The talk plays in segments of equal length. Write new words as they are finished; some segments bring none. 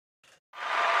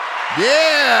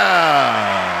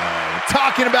Yeah!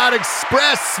 Talking about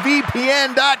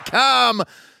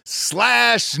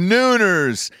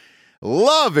expressvpn.com/Nooners.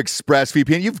 Love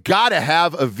ExpressVPN. You've got to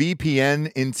have a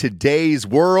VPN in today's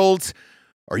world,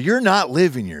 or you're not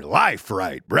living your life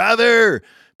right, brother.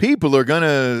 People are going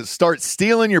to start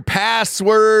stealing your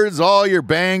passwords, all your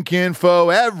bank info,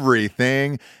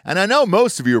 everything. And I know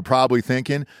most of you are probably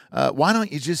thinking, why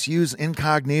don't you just use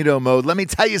incognito mode? Let me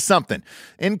tell you something.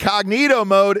 Incognito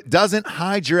mode doesn't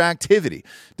hide your activity.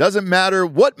 Doesn't matter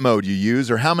what mode you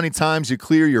use or how many times you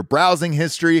clear your browsing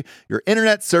history, your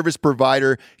internet service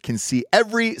provider can see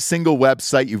every single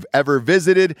website you've ever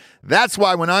visited. That's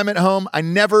why when I'm at home, I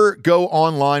never go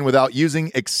online without using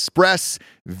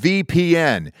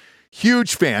ExpressVPN.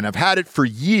 Huge fan. I've had it for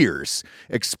years.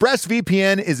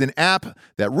 ExpressVPN is an app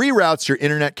that reroutes your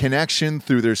internet connection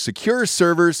through their secure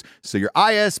servers so your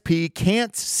ISP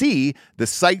can't see the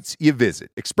sites you visit.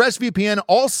 ExpressVPN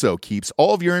also keeps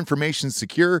all of your information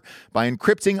secure by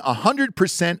encrypting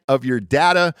 100% of your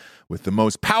data with the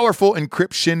most powerful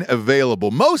encryption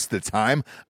available. Most of the time,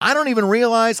 I don't even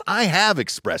realize I have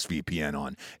ExpressVPN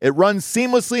on. It runs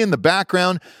seamlessly in the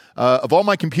background of all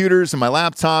my computers and my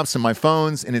laptops and my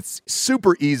phones, and it's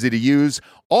super easy to use.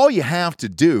 All you have to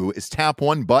do is tap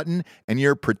one button and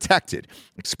you're protected.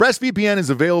 ExpressVPN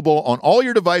is available on all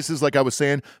your devices, like I was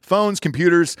saying, phones,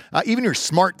 computers, even your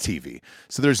smart TV.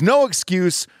 So there's no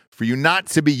excuse for you not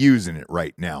to be using it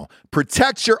right now.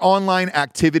 Protect your online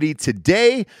activity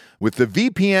today with the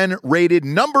VPN rated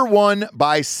 #1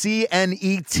 by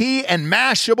CNET and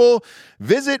Mashable.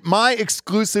 Visit my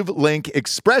exclusive link,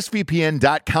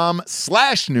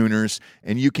 expressvpn.com/Nooners,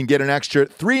 and you can get an extra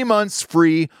 3 months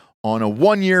free on a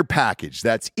 1-year package.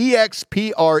 That's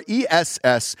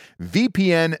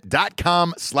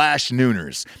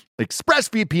expressvpn.com/Nooners.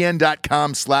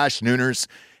 expressvpn.com/Nooners.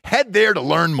 Head there to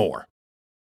learn more.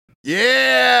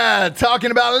 Yeah,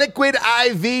 talking about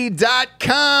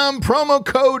liquidiv.com, promo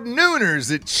code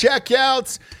Nooners at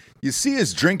checkout. You see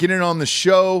us drinking it on the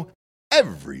show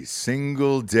every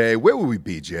single day. Where would we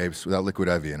be, Jabes, without Liquid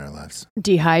IV in our lives?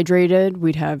 Dehydrated,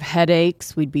 we'd have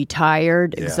headaches, we'd be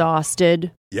tired,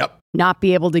 exhausted. Yep. Not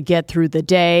be able to get through the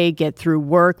day, get through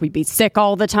work. We'd be sick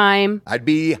all the time. I'd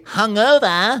be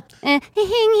hungover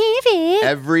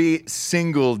every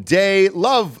single day.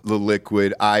 Love the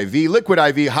Liquid IV. Liquid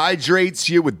IV hydrates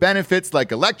you with benefits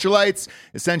like electrolytes,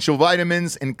 essential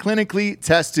vitamins, and clinically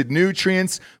tested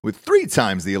nutrients with 3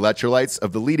 times the electrolytes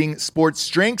of the leading sports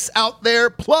drinks out there,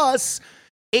 plus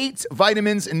 8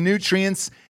 vitamins and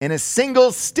nutrients in a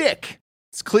single stick.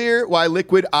 It's clear why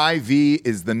Liquid IV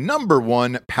is the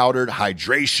 #1 powdered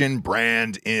hydration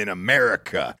brand in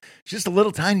America. Just a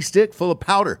little tiny stick full of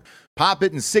powder. Pop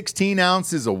it in 16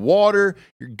 ounces of water.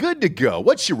 You're good to go.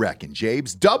 What you reckon,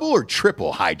 Jabes? Double or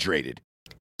triple hydrated?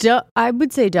 I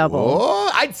would say double. Oh,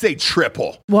 I'd say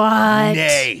triple. What?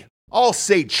 Nay, I'll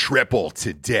say triple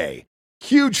today.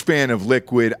 Huge fan of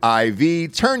Liquid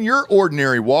IV. Turn your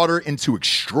ordinary water into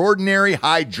extraordinary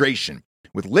hydration.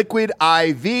 With Liquid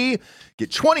IV,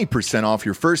 get 20% off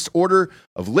your first order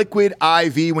of Liquid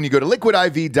IV when you go to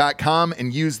liquidiv.com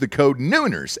and use the code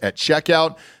Nooners at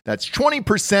checkout. That's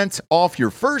 20% off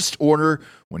your first order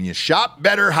when you shop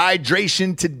Better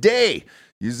Hydration today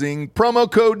using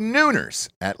promo code Nooners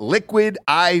at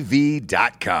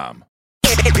liquidiv.com.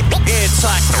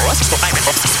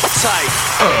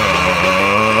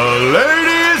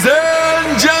 Ladies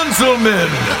and gentlemen,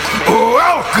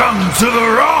 welcome to the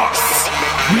Ross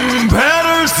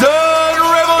Patterson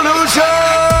Revolution!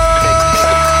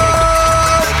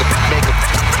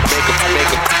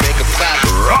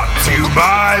 Brought to you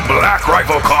by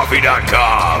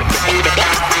BlackRifleCoffee.com.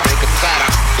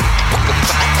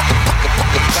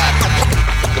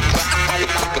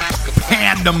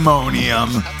 Pandemonium.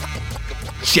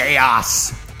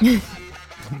 Chaos.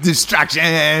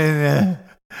 Destruction.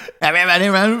 Everybody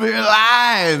run for your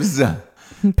lives.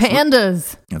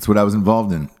 Pandas. That's what I was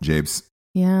involved in, Jabes.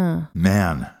 Yeah.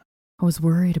 Man. I was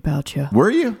worried about you. Were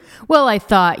you? Well, I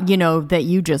thought, that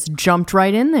you just jumped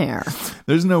right in there.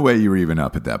 There's no way you were even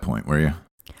up at that point, were you?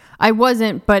 I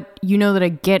wasn't, but you know that I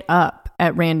get up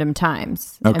at random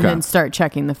times and then start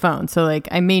checking the phone. So,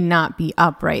 I may not be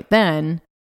up right then,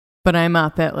 but I'm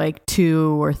up at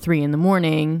 2 or 3 in the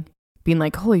morning being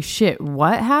like, holy shit,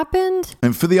 what happened?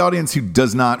 And for the audience who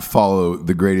does not follow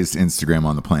the greatest Instagram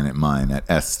on the planet, mine, at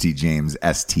STJames,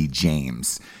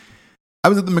 I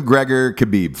was at the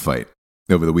McGregor-Khabib fight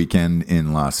over the weekend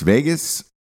in Las Vegas.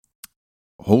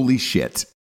 Holy shit.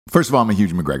 First of all, I'm a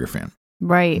huge McGregor fan.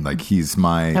 Right. He's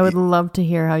my... I would love to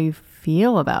hear how you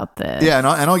feel about this. Yeah, and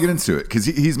I'll get into it because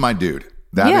he's my dude.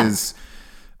 That is...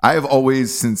 I have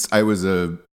always, since I was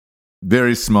a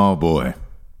Very small boy.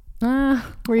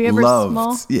 Were you ever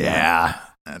small? Yeah,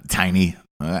 tiny.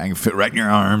 I can fit right in your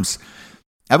arms.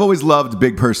 I've always loved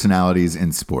big personalities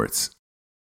in sports.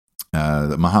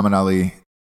 Muhammad Ali,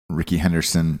 Ricky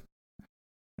Henderson,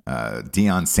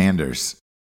 Deion Sanders.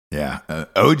 Yeah,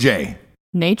 OJ.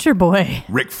 Nature Boy.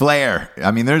 Ric Flair.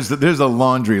 I mean, there's a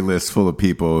laundry list full of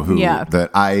people who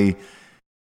that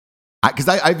because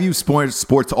I view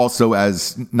sports also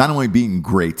as not only being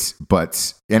great,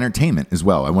 but entertainment as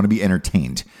well. I want to be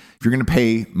entertained. If you're going to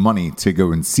pay money to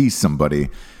go and see somebody,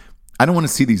 I don't want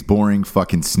to see these boring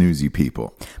fucking snoozy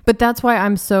people. But that's why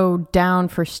I'm so down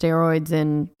for steroids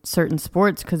in certain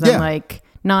sports, because I'm like,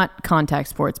 not contact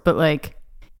sports, but like,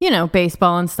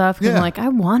 baseball and stuff. Because I'm like, I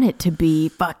want it to be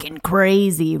fucking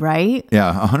crazy, right?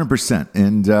 Yeah, 100%.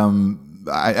 And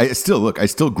I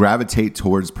still gravitate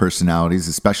towards personalities,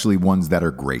 especially ones that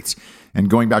are great. And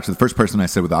going back to the first person I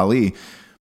said with Ali,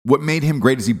 what made him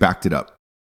great is he backed it up.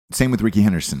 Same with Ricky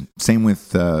Henderson. Same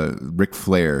with Ric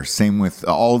Flair. Same with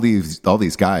all these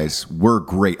guys were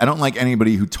great. I don't like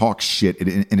anybody who talks shit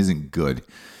and isn't good.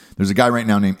 There's a guy right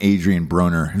now named Adrian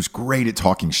Broner who's great at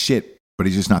talking shit, but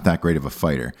he's just not that great of a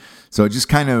fighter. So it just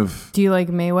kind of... Do you like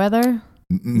Mayweather?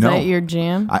 No. Is that your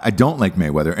jam? I don't like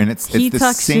Mayweather. And it's the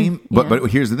same...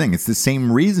 But here's the thing. It's the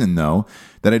same reason, though,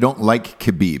 that I don't like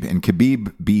Khabib. And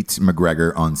Khabib beat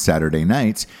McGregor on Saturday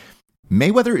night.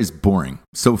 Mayweather is boring.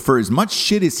 So for as much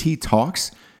shit as he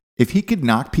talks, if he could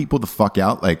knock people the fuck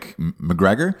out like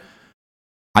McGregor,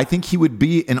 I think he would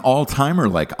be an all-timer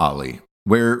like Ali,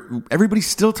 where everybody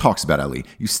still talks about Ali.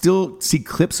 You still see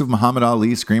clips of Muhammad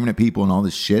Ali screaming at people and all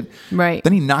this shit. Right.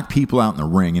 Then he knocked people out in the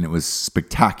ring, and it was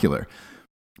spectacular.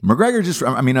 Mayweather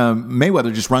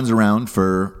just runs around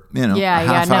for,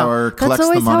 half hour, collects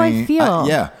the money. That's always how I feel.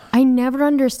 Yeah. I never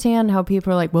understand how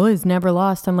people are like, well, he's never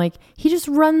lost. I'm like, he just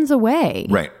runs away.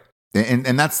 Right.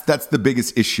 And that's the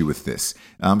biggest issue with this.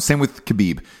 Same with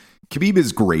Khabib. Khabib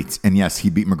is great. And yes,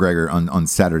 he beat McGregor on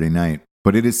Saturday night,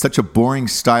 but it is such a boring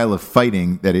style of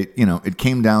fighting that it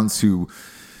came down to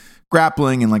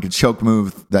grappling and like a choke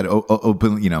move that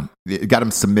it got him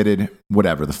submitted,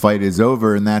 whatever. The fight is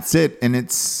over and that's it. And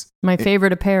it's my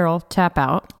favorite apparel, tap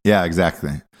out. Yeah,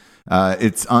 exactly.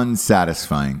 It's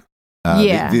unsatisfying.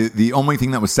 The only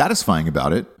thing that was satisfying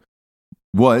about it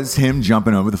was him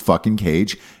jumping over the fucking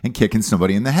cage and kicking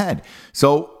somebody in the head.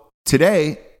 So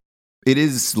today, it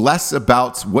is less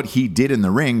about what he did in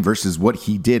the ring versus what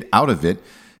he did out of it.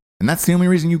 And that's the only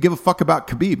reason you give a fuck about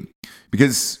Khabib.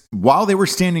 Because while they were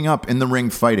standing up in the ring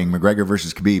fighting, McGregor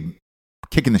versus Khabib,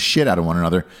 kicking the shit out of one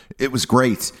another, it was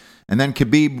great. And then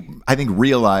Khabib, I think,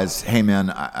 realized, hey,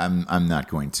 man, I'm not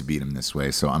going to beat him this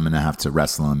way. So I'm going to have to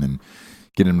wrestle him and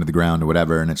get him to the ground or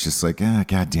whatever. And it's just like,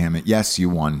 God damn it. Yes, you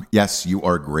won. Yes, you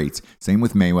are great. Same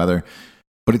with Mayweather.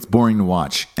 But it's boring to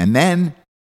watch. And then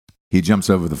he jumps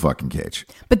over the fucking cage.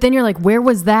 But then you're like, where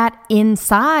was that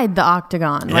inside the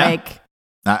octagon? Yeah. Like...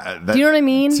 do you know what I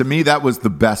mean? To me, that was the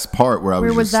best part where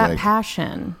was just that like,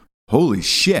 passion? Holy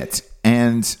shit.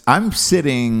 And I'm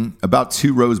sitting about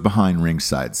 2 rows behind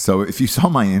ringside. So if you saw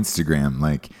my Instagram,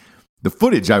 like the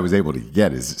footage I was able to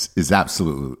get is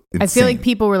absolutely insane. I feel like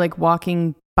people were like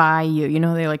walking by you.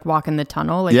 They like walk in the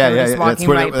tunnel. Like That's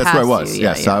where I was. You.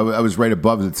 Yes, I was right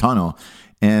above the tunnel.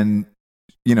 And,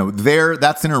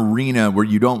 that's an arena where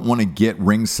you don't want to get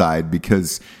ringside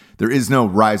because there is no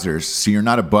risers, so you're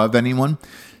not above anyone.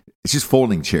 It's just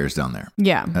folding chairs down there.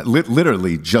 Yeah.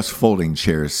 Literally just folding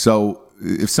chairs. So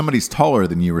if somebody's taller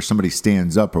than you or somebody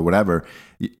stands up or whatever,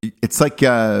 it's like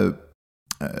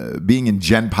being in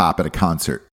Gen Pop at a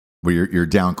concert where you're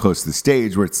down close to the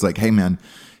stage where it's like, hey, man,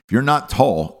 if you're not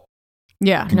tall,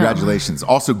 congratulations. No.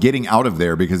 Also, getting out of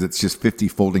there because it's just 50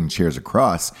 folding chairs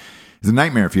across is a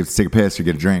nightmare if you have to take a piss or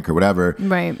get a drink or whatever.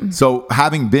 Right. So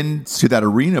having been to that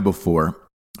arena before,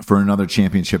 for another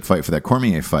championship fight, for that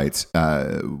Cormier fight,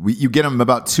 you get them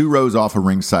about 2 rows off of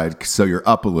ringside, so you're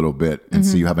up a little bit, and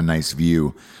so you have a nice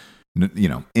view,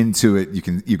 into it. You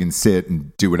can sit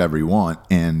and do whatever you want,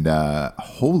 and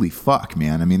holy fuck,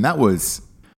 man! I mean, that was,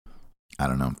 I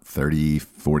don't know, 30,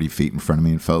 40 feet in front of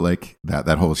me. It felt like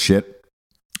that whole shit.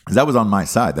 'Cause that was on my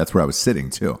side. That's where I was sitting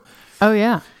too. Oh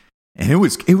yeah, and it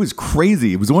was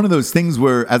crazy. It was one of those things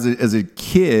where, as a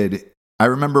kid, I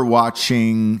remember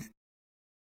watching.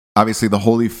 Obviously, the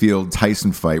Holyfield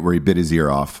Tyson fight where he bit his ear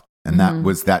off. And that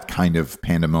was that kind of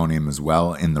pandemonium as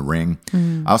well in the ring.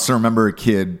 I also remember a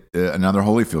kid, another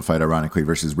Holyfield fight, ironically,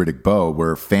 versus Riddick Bowe,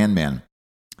 where Fan Man,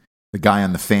 the guy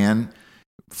on the fan,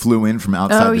 flew in from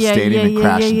outside the stadium and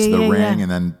crashed into the ring. And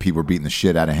then people were beating the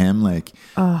shit out of him. Like,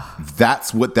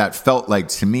 that's what that felt like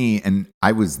to me. And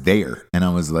I was there. And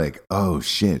I was like, oh,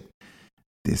 shit.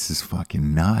 this is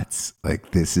fucking nuts.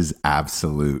 Like, this is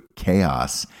absolute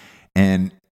chaos.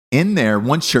 And in there,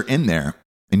 once you're in there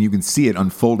and you can see it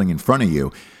unfolding in front of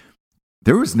you,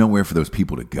 there was nowhere for those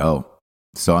people to go.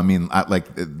 So, I mean,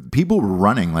 people were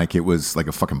running like it was like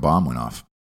a fucking bomb went off.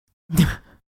 I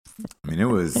mean, it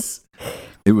was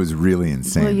really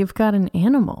insane. Well, you've got an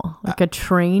animal, like a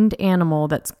trained animal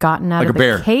that's gotten out of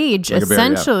the cage, like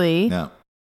essentially, yeah.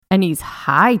 And he's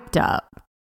hyped up.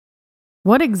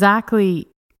 What exactly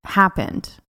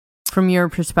happened from your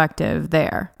perspective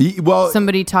there? Well,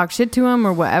 somebody talked shit to him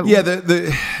or what? Yeah,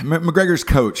 the McGregor's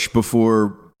coach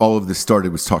before all of this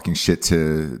started was talking shit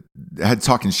about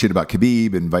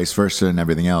Khabib and vice versa and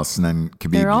everything else. And then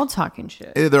Khabib, they're all talking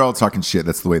shit. They're all talking shit.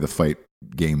 That's the way the fight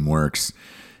game works.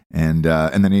 And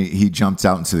then he jumps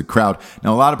out into the crowd.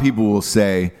 Now, a lot of people will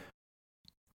say,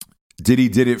 did he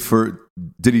do it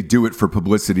for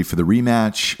publicity for the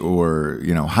rematch or,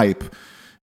 hype?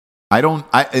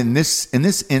 In this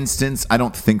instance, I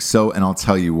don't think so. And I'll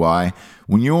tell you why.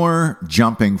 When you're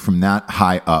jumping from that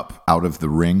high up out of the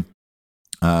ring,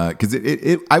 because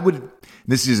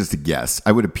this is just a guess.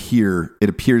 It appears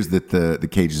that the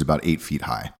cage is about 8 feet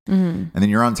high. Mm-hmm. And then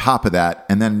you're on top of that.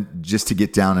 And then just to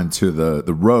get down into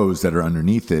the rows that are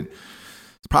underneath it,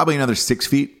 it's probably another 6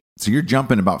 feet. So you're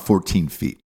jumping about 14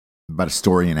 feet, about a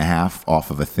story and a half off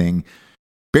of a thing.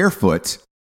 Barefoot.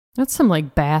 That's some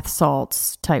like bath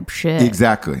salts type shit.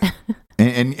 Exactly.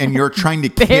 And you're trying to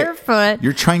kick. Barefoot.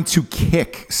 You're trying to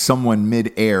kick someone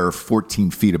midair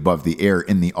 14 feet above the air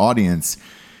in the audience.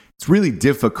 It's really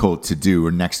difficult to do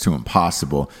or next to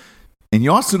impossible. And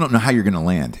you also don't know how you're going to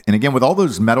land. And again, with all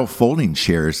those metal folding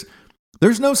chairs,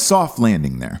 there's no soft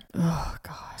landing there. Oh,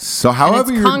 God. So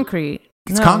however it's concrete.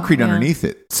 It's concrete underneath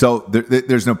it. So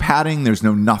there's no padding. There's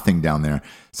no nothing down there.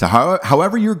 So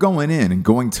however you're going in and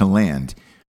going to land,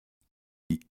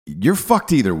 you're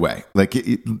fucked either way. Like,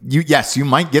 you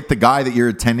might get the guy that you're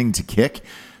intending to kick,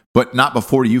 but not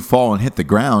before you fall and hit the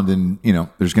ground. And,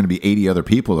 there's going to be 80 other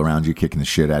people around you kicking the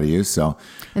shit out of you. So,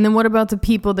 and then what about the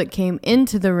people that came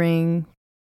into the ring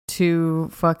to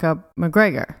fuck up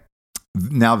McGregor?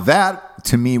 Now that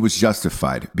to me was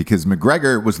justified because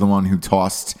McGregor was the one who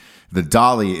tossed the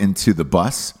dolly into the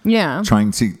bus. Yeah.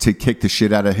 Trying to kick the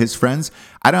shit out of his friends.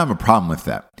 I don't have a problem with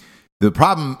that. The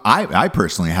problem I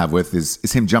personally have with is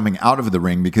him jumping out of the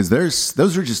ring because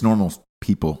those are just normal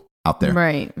people out there,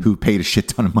 right? Who paid a shit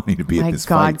ton of money to be at this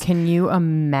fight. My God, can you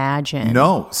imagine?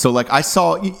 No. So like I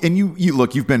saw, and you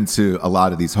look, you've been to a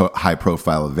lot of these high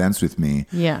profile events with me.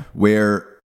 Yeah.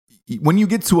 Where when you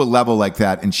get to a level like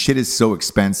that and shit is so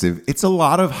expensive, it's a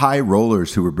lot of high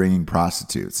rollers who are bringing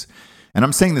prostitutes. And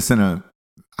I'm saying this in a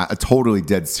totally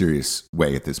dead serious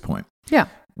way at this point. Yeah.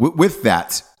 With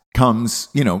that comes,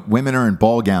 women are in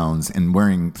ball gowns and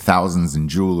wearing thousands in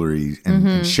jewelry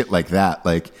and shit like that.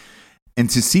 Like, and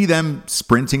to see them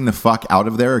sprinting the fuck out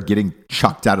of there or getting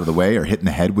chucked out of the way or hitting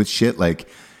the head with shit, like,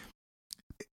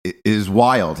 it is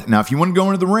wild. Now, if you want to go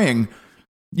into the ring,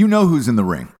 you know who's in the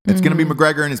ring. It's going to be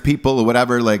McGregor and his people or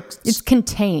whatever. Like, it's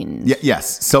contained.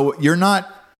 Yes. So you're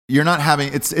not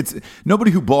having, it's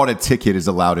nobody who bought a ticket is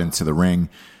allowed into the ring.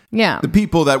 Yeah. The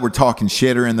people that were talking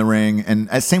shit are in the ring. And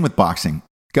same with boxing.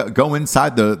 Go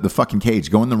inside the fucking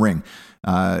cage. Go in the ring.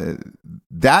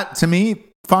 That to me,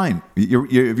 fine.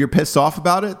 If you're pissed off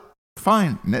about it,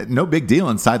 fine. No big deal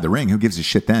inside the ring. Who gives a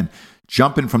shit then?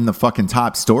 Jumping from the fucking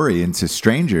top story into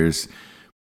strangers,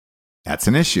 that's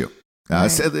an issue. Right.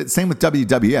 Same with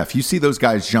WWF. You see those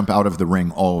guys jump out of the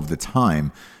ring all of the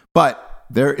time, but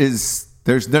they're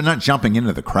not jumping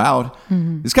into the crowd.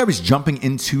 Mm-hmm. This guy was jumping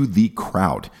into the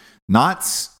crowd. Not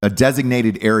a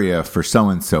designated area for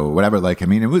so-and-so, whatever. Like, I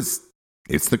mean,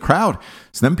 it's the crowd.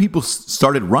 So then people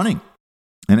started running.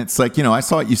 And it's like,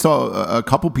 you saw a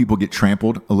couple people get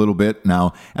trampled a little bit.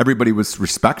 Now, everybody was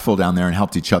respectful down there and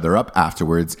helped each other up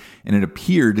afterwards. And it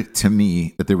appeared to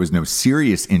me that there was no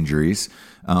serious injuries.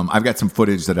 I've got some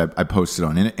footage that I posted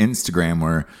on Instagram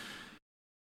where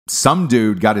some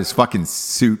dude got his fucking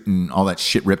suit and all that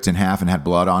shit ripped in half and had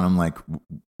blood on him. Like,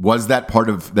 was that part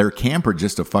of their camp or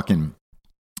just a fucking,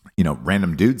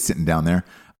 random dude sitting down there?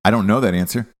 I don't know that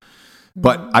answer.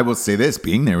 But I will say this,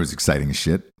 being there was exciting as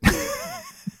shit.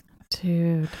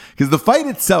 Dude. Because the fight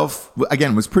itself,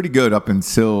 again, was pretty good up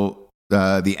until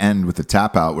the end with the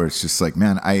tap out where it's just like,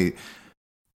 man, I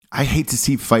hate to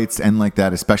see fights end like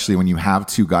that, especially when you have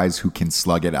two guys who can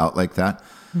slug it out like that.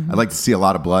 Mm-hmm. I'd like to see a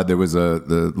lot of blood. There was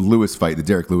the Lewis fight, the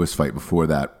Derek Lewis fight before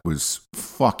that was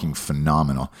fucking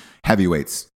phenomenal.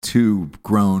 Heavyweights, two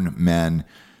grown men,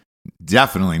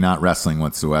 definitely not wrestling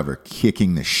whatsoever,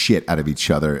 kicking the shit out of each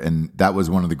other. And that was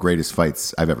one of the greatest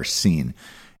fights I've ever seen.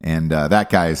 And that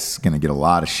guy's going to get a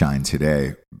lot of shine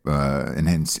today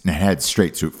and head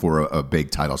straight for a big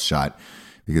title shot,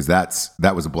 because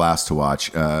that was a blast to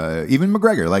watch. Even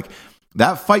McGregor, like,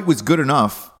 that fight was good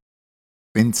enough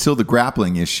until the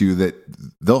grappling issue that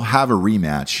they'll have a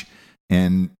rematch.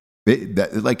 And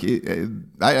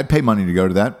I'd pay money to go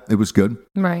to that. It was good.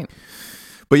 Right.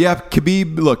 But yeah,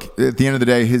 Khabib, look, at the end of the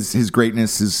day, his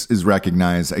greatness is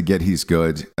recognized. I get he's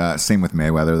good. Same with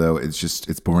Mayweather, though.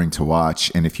 It's boring to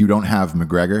watch. And if you don't have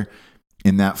McGregor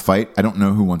in that fight, I don't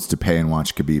know who wants to pay and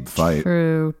watch Khabib fight.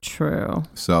 True.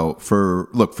 So for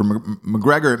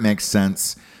McGregor, it makes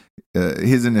sense.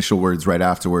 His initial words right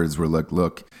afterwards were,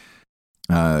 look,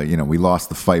 we lost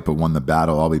the fight but won the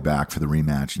battle. I'll be back for the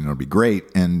rematch and it'll be great.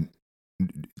 And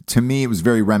to me, it was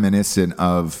very reminiscent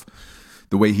of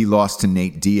the way he lost to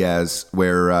Nate Diaz,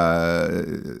 where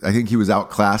I think he was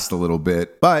outclassed a little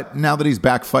bit. But now that he's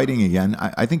back fighting again,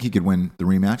 I think he could win the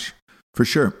rematch for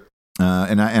sure.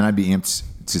 And I'd be amped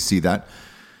to see that.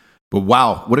 But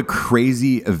wow, what a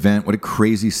crazy event. What a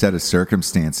crazy set of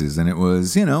circumstances. And it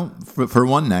was, for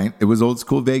one night, it was old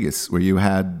school Vegas, where you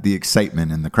had the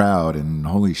excitement and the crowd and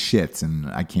holy shit. And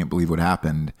I can't believe what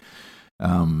happened.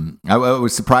 I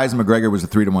was surprised McGregor was a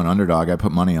 3-1 underdog. I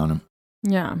put money on him.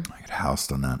 Yeah. I got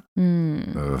housed on that.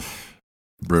 Ugh,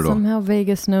 brutal. Somehow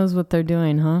Vegas knows what they're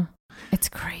doing, huh? It's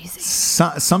crazy.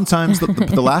 Sometimes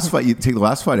the last fight, you take the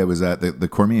last fight I was at, the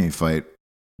Cormier fight,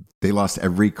 they lost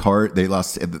every card. They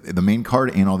lost the main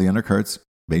card and all the undercards.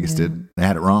 Vegas did. They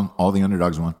had it wrong. All the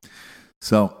underdogs won.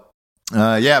 So,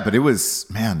 but it was,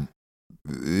 man,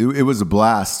 it was a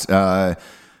blast. I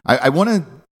want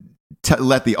to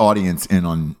let the audience in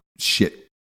on shit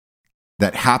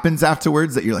that happens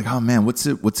afterwards that you're like, oh man, what's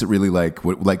it really like?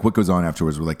 What goes on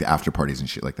afterwards with like the after parties and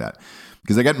shit like that?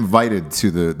 Because I got invited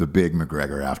to the big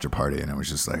McGregor after party and it was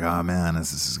just like, oh man,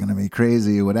 this is going to be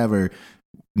crazy, whatever.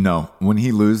 No, when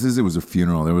he loses, it was a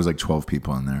funeral. There was like 12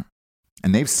 people in there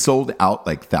and they've sold out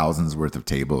like thousands worth of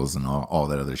tables and all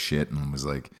that other shit. And it was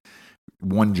like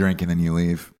one drink and then you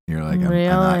leave. You're like, really?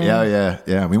 I'm not,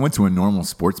 yeah. We went to a normal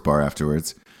sports bar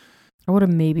afterwards. I would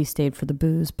have maybe stayed for the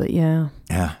booze, but yeah.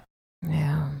 Yeah.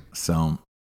 Yeah. So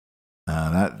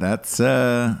that's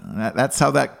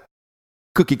how that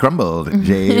cookie crumbled,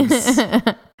 James.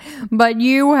 But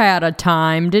you had a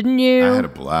time, didn't you? I had a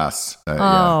blast.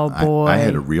 Boy. I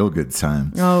had a real good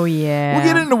time. Oh, yeah. We'll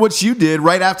get into what you did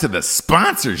right after the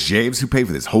sponsors, James, who pay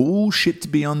for this whole shit to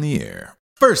be on the air.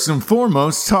 First and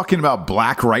foremost, talking about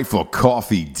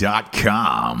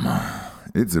BlackRifleCoffee.com.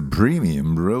 It's a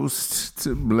premium roast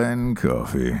to blend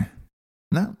coffee.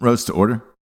 No, roast to order.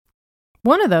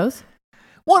 One of those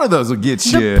will get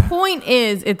you. The point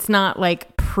is, it's not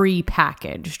like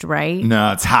pre-packaged, right?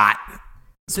 No, it's hot.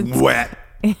 It's wet.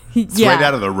 It's right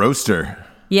out of the roaster.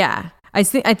 Yeah. I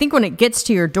think when it gets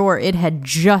to your door, it had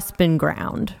just been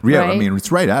ground. Yeah, right? I mean,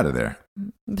 it's right out of there.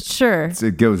 Sure.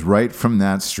 It goes right from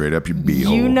that straight up your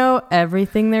beehole. You know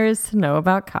everything there is to know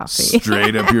about coffee.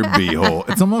 Straight up your beehole.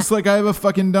 It's almost like I have a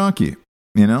fucking donkey,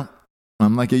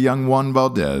 I'm like a young Juan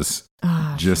Valdez.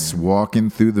 Just walking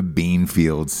through the bean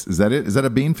fields. Is that it? Is that a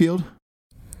bean field?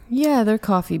 Yeah, they're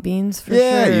coffee beans for sure.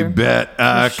 Yeah, you bet.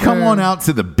 Come on out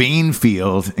to the bean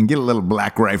field and get a little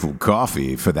Black Rifle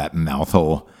coffee for that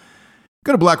mouthhole.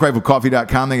 Go to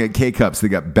blackriflecoffee.com. They got K-Cups. They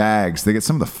got bags. They got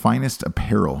some of the finest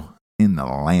apparel in the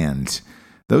land.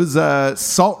 Those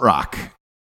Salt Rock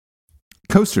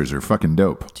coasters are fucking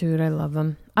dope. Dude, I love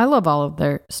them. I love all of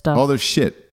their stuff. All their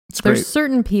shit. It's There's great.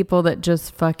 certain people that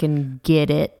just fucking get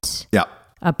it. Yeah.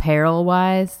 Apparel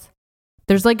wise.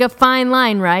 There's like a fine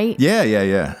line, right?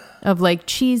 Yeah. Of like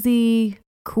cheesy,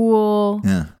 cool.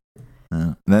 Yeah.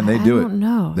 Then they do it. I don't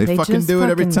know. They fucking do it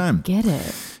every time. Get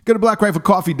it. Go to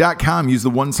blackriflecoffee.com. Use the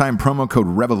one-time promo code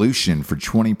REVOLUTION for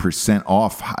 20%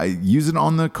 off. I use it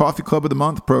on the Coffee Club of the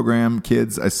Month program,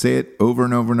 kids. I say it over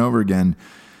and over and over again.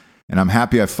 And I'm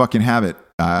happy I fucking have it.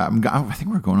 I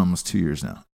think we're going almost 2 years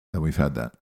now that we've had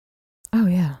that. Oh,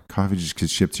 yeah. Coffee just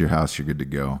gets shipped to your house. You're good to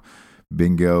go.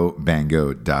 Bingo,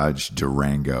 bango, dodge,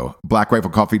 Durango.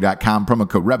 blackriflecoffee.com. Promo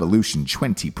code REVOLUTION.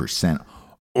 20%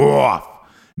 off.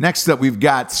 Next up, we've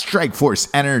got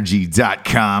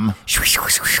StrikeForceEnergy.com.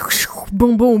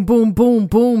 Boom, boom, boom, boom,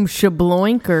 boom,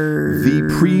 shabloinker.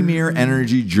 The premier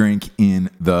energy drink in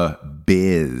the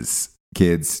biz.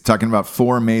 Kids, talking about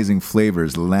 4 amazing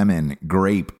flavors: lemon,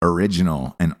 grape,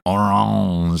 original, and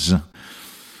orange.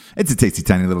 It's a tasty,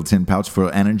 tiny little tin pouch full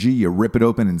of energy. You rip it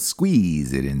open and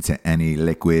squeeze it into any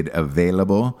liquid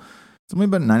available. It's only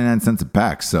about 99 cents a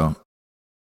pack, so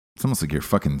it's almost like you're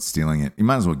fucking stealing it. You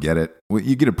might as well get it.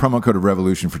 You get a promo code of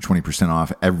REVOLUTION for 20%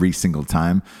 off every single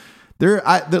time. Their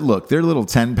little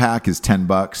 10-pack is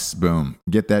 $10. Boom.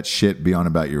 Get that shit. Be on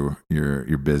about your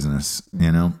business,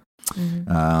 you know?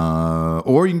 Mm-hmm.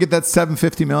 Or you can get that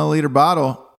 750 milliliter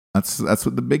bottle. That's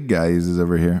what the big guy uses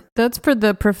over here. That's for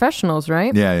the professionals,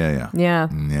 right? Yeah.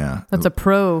 That's a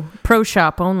pro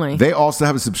shop only. They also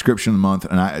have a subscription a month,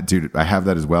 and I have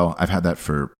that as well. I've had that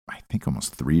for I think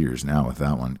almost 3 years now with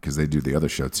that one because they do the other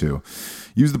show too.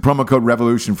 Use the promo code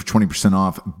REVOLUTION for 20%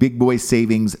 off. Big boy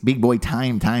savings, big boy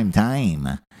time.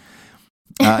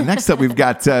 Next up, we've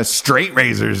got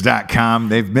straightrazors.com.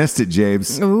 They've missed it,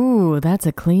 Jabes. Ooh, that's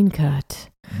a clean cut.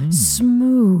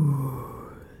 Smooth.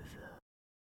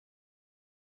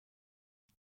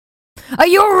 Are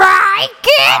you right,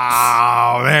 kids?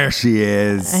 Oh, there she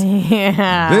is.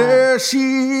 Yeah. There she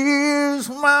is,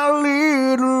 my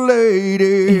little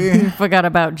lady. Forgot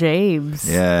about James.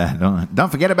 Yeah, don't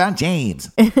forget about James.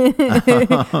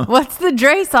 What's the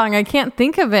Dre song? I can't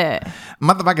think of it.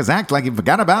 Motherfuckers act like you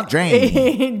forgot about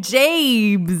James.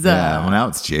 James. Yeah, well, now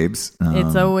it's James.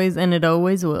 It's always, and it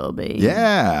always will be.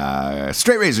 Yeah.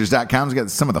 StraightRazors.com's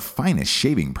got some of the finest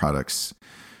shaving products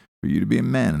for you to be a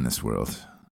man in this world.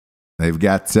 They've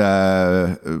got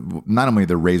not only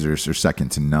the razors are second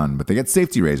to none, but they got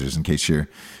safety razors in case you're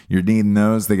needing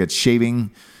those. They got shaving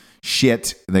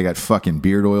shit. They got fucking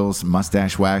beard oils,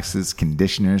 mustache waxes,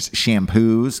 conditioners,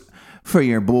 shampoos for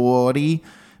your body.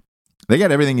 They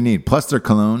got everything you need. Plus their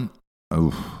cologne.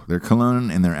 Oh, their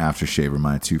cologne and their aftershave are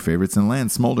my two favorites in the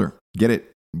land. Smolder. Get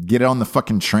it on the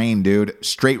fucking train, dude.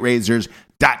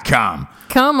 StraightRazors.com.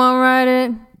 Come on, ride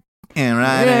it. And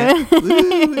right it.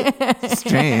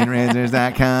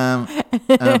 StraightRazors.com.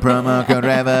 Promo code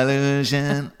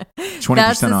REVOLUTION. 20%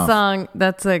 That's a off. song.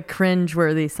 That's a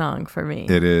cringe-worthy song for me.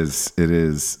 It is.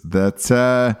 That's we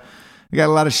got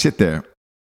a lot of shit there.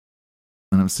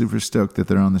 And I'm super stoked that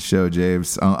they're on the show,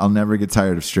 James. I'll never get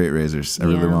tired of Straight Razors. I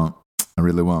really won't.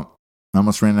 I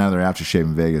almost ran out of their aftershave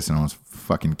in Vegas and almost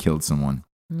fucking killed someone.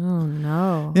 Oh,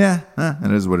 no. Yeah,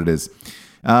 it is what it is.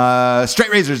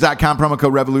 StraightRazors.com, promo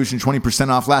code REVOLUTION, 20%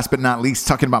 off. Last but not least,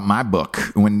 talking about my book,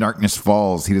 When Darkness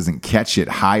Falls, He Doesn't Catch It.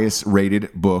 Highest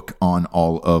rated book on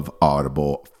all of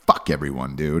Audible. Fuck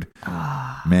everyone, dude.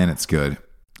 Man, it's good.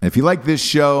 If you like this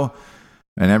show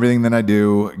and everything that I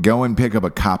do, go and pick up a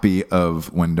copy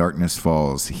of When Darkness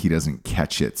Falls, He Doesn't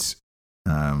Catch It.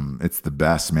 It's the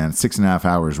best, man. 6.5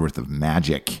 hours worth of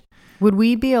magic. Would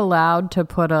we be allowed to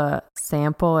put a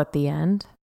sample at the end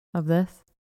of this?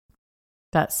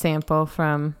 That sample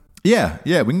from... Yeah,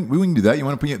 we can do that. You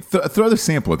want to throw the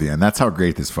sample at the end. That's how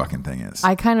great this fucking thing is.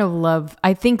 I kind of love...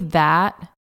 I think that...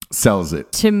 sells it.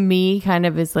 To me, kind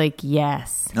of is like,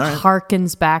 yes. Right.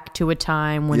 Harkens back to a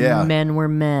time when men were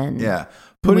men. Yeah.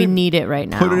 We need it right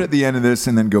now. Put it at the end of this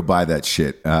and then go buy that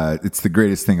shit. It's the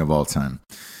greatest thing of all time.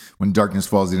 When Darkness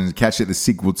Falls, He Doesn't Catch It, the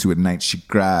sequel to At Night She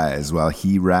Cries while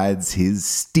he rides his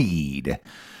steed.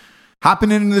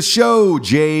 Hopping into the show,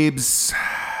 Jabes.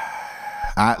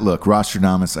 Look,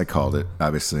 Rostradamus, I called it,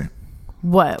 obviously.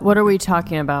 What are we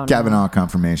talking about? Kavanaugh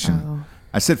confirmation. Oh.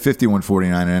 I said 51-49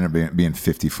 and it ended up being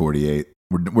 50-48.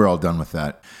 We're all done with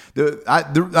that.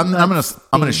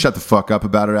 I'm gonna shut the fuck up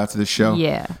about it after this show.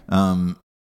 Yeah.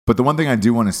 But the one thing I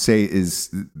do want to say is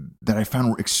that I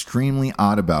found extremely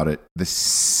odd about it. The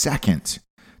second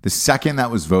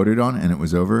that was voted on and it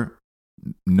was over,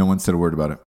 no one said a word about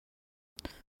it.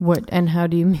 What and how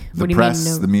do you mean? The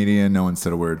press, the media, no one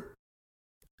said a word.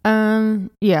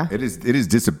 Yeah. It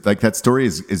is like that story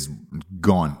is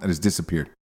gone. It has disappeared.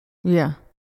 Yeah.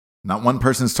 Not one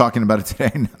person's talking about it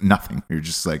today. Nothing. You're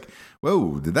just like,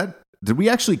 whoa, did we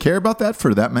actually care about that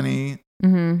for that many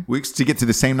weeks to get to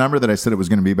the same number that I said it was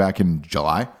going to be back in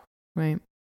July? Right.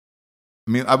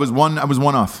 I mean, I was one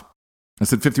off. I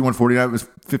said 51-49. It was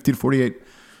 50-48.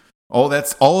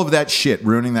 All of that shit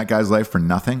ruining that guy's life for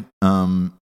nothing.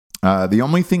 The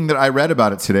only thing that I read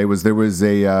about it today was there was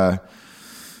a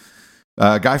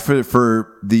guy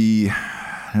for the...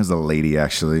 There's a lady,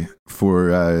 actually,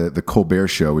 for the Colbert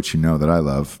Show, which you know that I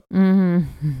love.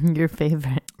 Mm-hmm. Your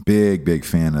favorite. Big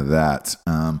fan of that.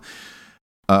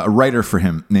 A writer for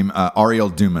him named Ariel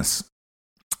Dumas.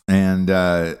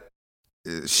 And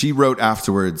she wrote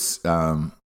afterwards, I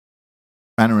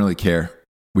don't really care.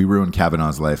 We ruined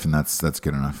Kavanaugh's life, and that's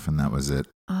good enough. And that was it.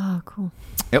 Oh, cool.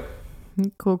 Yep.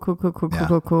 Cool.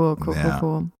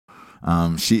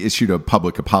 She issued a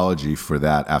public apology for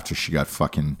that after she got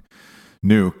fucking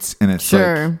nuked, and it's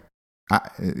like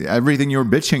everything you were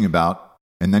bitching about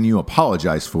and then you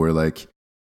apologize for, like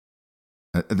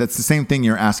that's the same thing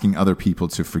you're asking other people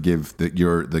to forgive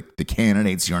the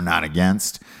candidates you're not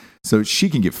against. So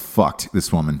she can get fucked,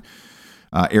 this woman,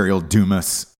 Ariel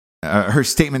Dumas. her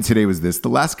statement today was this: the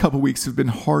last couple weeks have been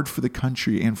hard for the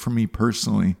country and for me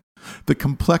personally. The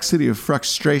complexity of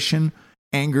frustration,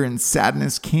 anger, and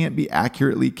sadness can't be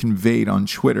accurately conveyed on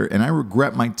Twitter, and I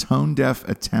regret my tone-deaf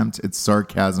attempt at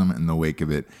sarcasm in the wake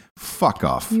of it. Fuck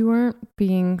off. You weren't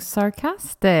being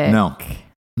sarcastic.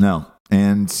 No.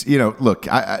 And, look,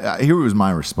 here was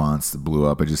my response that blew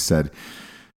up. I just said,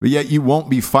 but yet you won't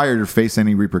be fired or face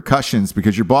any repercussions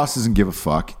because your boss doesn't give a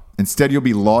fuck. Instead, you'll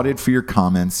be lauded for your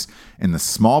comments in the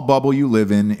small bubble you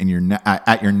live in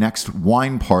at your next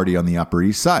wine party on the Upper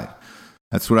East Side.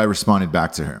 That's what I responded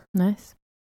back to her. Nice.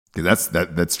 Because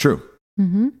that's true.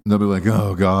 Mm-hmm. They'll be like,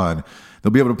 oh, God.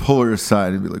 They'll be able to pull her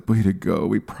aside and be like, way to go.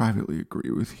 We privately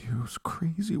agree with you. It was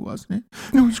crazy, wasn't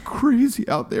it? It was crazy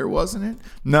out there, wasn't it?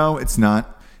 No, it's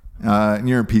not. And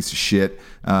you're a piece of shit.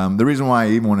 The reason why I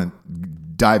even want to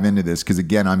dive into this, because,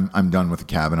 again, I'm done with the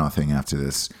Kavanaugh thing after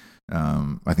this.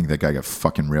 I think that guy got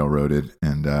fucking railroaded.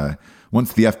 And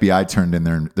once the FBI turned in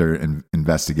their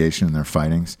investigation and their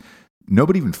findings,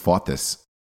 nobody even fought this.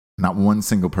 Not one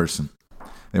single person.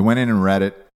 They went in and read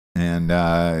it. And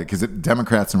because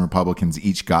Democrats and Republicans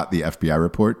each got the FBI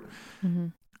report. Mm-hmm.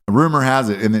 Rumor has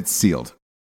it, and it's sealed.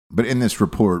 But in this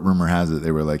report, rumor has it,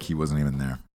 they were like, he wasn't even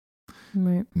there.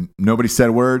 Right. Nobody said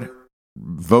a word.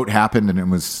 Vote happened, and it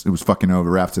was fucking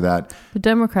over after that. The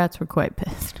Democrats were quite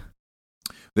pissed.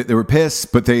 They were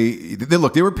pissed, but they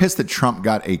were pissed that Trump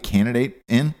got a candidate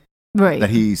in. Right. That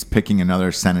he's picking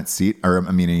another Senate seat,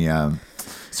 a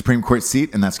Supreme Court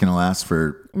seat, and that's going to last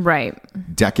for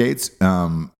decades.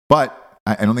 But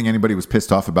I don't think anybody was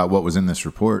pissed off about what was in this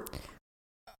report.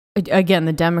 Again,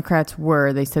 the Democrats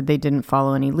were. They said they didn't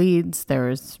follow any leads. There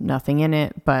was nothing in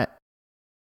it, but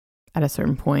at a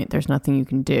certain point, there's nothing you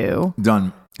can do.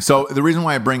 Done. So the reason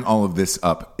why I bring all of this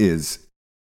up is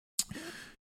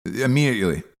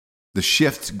immediately the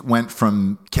shift went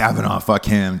from Kavanaugh, fuck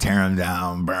him, tear him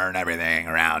down, burn everything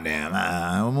around him.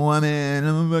 I'm a woman.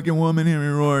 I'm a fucking woman. Here he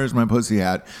roars, my pussy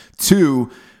hat.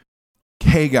 To,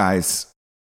 hey guys,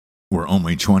 we're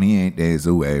only 28 days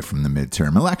away from the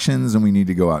midterm elections and we need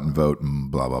to go out and vote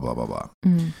and blah, blah, blah, blah, blah.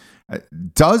 Mm-hmm.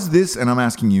 Does this, and I'm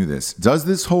asking you this, does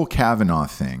this whole Kavanaugh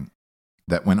thing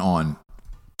that went on,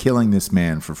 killing this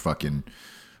man for fucking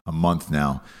a month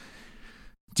now,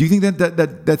 do you think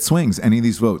that swings any of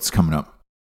these votes coming up?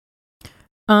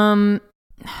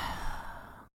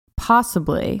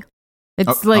 Possibly.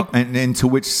 It's and to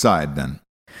which side then?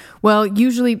 Well,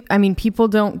 usually, I mean, people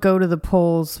don't go to the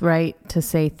polls, right, to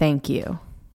say thank you.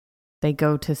 They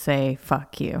go to say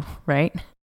fuck you, right?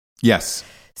 Yes.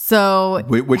 So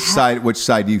which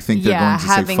side do you think they're going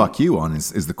to say fuck you on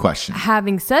is the question.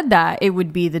 Having said that, it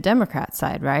would be the Democrat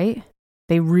side, right?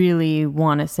 They really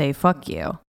want to say fuck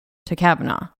you to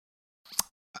Kavanaugh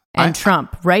and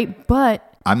Trump, right?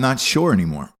 But I'm not sure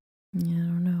anymore. Yeah, I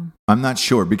don't know. I'm not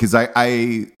sure because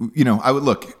I would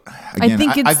look again.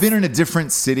 I've been in a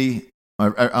different city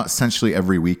essentially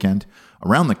every weekend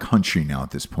around the country now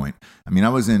at this point. I mean, I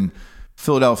was in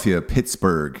Philadelphia,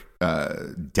 Pittsburgh,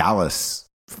 Dallas,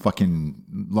 fucking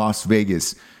Las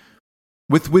Vegas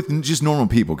with just normal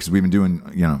people because we've been doing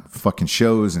fucking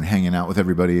shows and hanging out with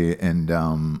everybody and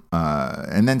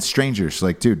then strangers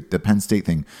like, dude, the Penn State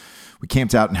thing. We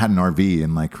camped out and had an RV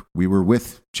and like we were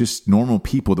with just normal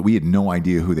people that we had no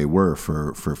idea who they were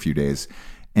for a few days.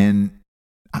 And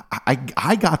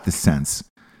I got the sense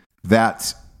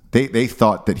that they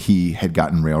thought that he had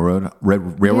gotten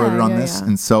railroaded on this. Yeah.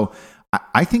 And so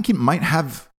I think it might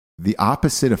have the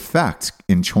opposite effect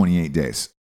in 28 days.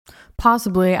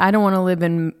 Possibly. I don't want to live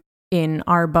in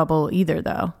our bubble either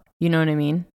though. You know what I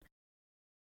mean?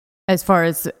 As far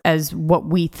as what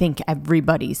we think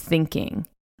everybody's thinking.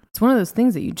 It's one of those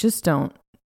things that you just don't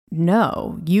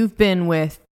know. You've been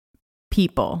with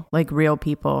people, like real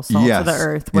people, salt of the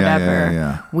earth, whatever.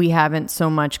 Yeah. We haven't so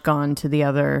much gone to the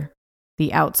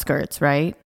outskirts,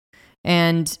 right?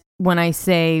 And when I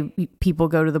say people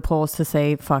go to the polls to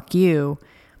say, fuck you,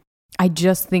 I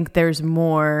just think there's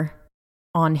more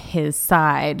on his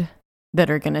side that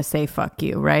are going to say, fuck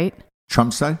you, right?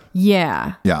 Trump's side?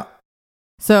 Yeah. Yeah.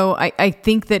 So I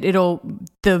think that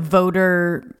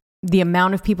the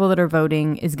amount of people that are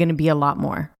voting is going to be a lot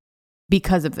more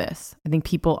because of this. I think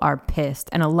people are pissed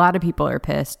and a lot of people are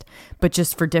pissed, but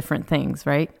just for different things,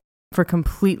 right? For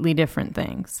completely different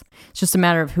things. It's just a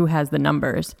matter of who has the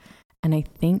numbers. And I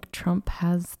think Trump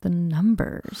has the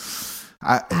numbers.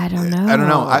 I don't know. I don't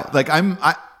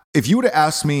know. If you would have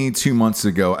asked me 2 months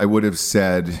ago, I would have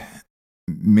said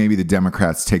maybe the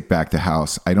Democrats take back the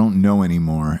House. I don't know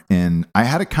anymore. And I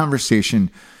had a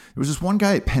conversation. There was this one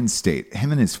guy at Penn State,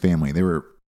 him and his family. They were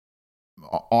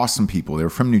awesome people. They were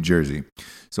from New Jersey.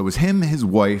 So it was him, his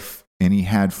wife, and he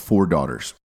had 4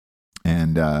 daughters.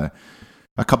 And a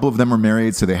couple of them were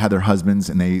married, so they had their husbands,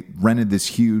 and they rented this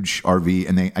huge RV,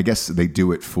 and I guess they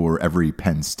do it for every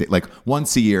Penn State. Like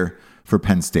once a year for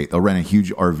Penn State, they'll rent a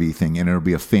huge RV thing, and it'll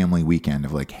be a family weekend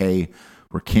of like, hey,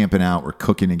 we're camping out, we're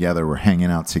cooking together, we're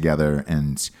hanging out together,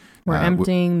 and we're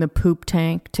emptying the poop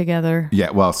tank together. Yeah,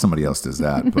 well, somebody else does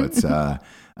that, but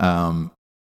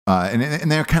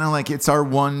and they're kind of like, it's our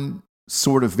one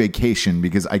sort of vacation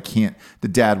because I can't. The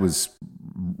dad was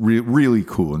really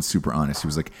cool and super honest. He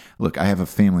was like, look, I have a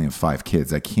family of 5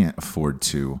 kids. I can't afford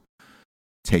to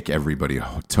take everybody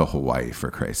to Hawaii,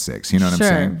 for Christ's sakes. You know what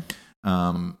I'm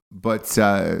saying? But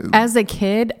as a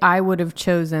kid, I would have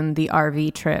chosen the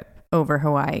RV trip over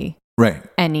Hawaii. Right.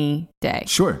 Any day.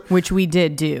 Sure. Which we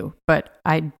did do, but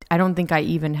I don't think I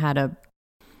even I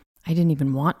didn't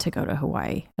even want to go to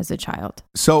Hawaii as a child.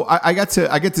 So I get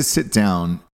to sit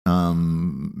down,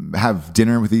 have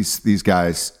dinner with these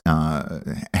guys,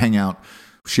 hang out,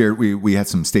 share. We had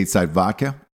some stateside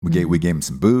vodka. We gave them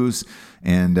some booze,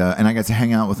 and I got to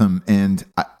hang out with them, and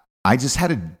I just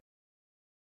had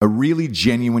a really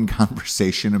genuine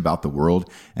conversation about the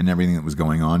world and everything that was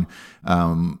going on.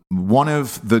 One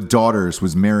of the daughters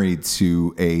was married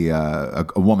to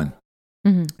a woman.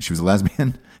 Mm-hmm. She was a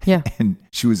lesbian. Yeah. And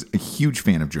she was a huge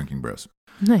fan of Drinking Bros.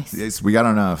 Nice. We got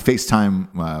on a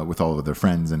FaceTime with all of their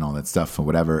friends and all that stuff or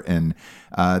whatever. And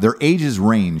their ages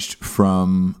ranged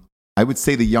from, I would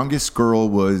say the youngest girl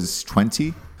was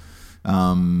 20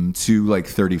 to like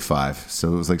 35.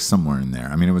 So it was like somewhere in there.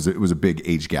 I mean, it was a big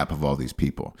age gap of all these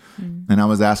people. And I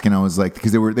was like,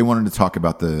 because they wanted to talk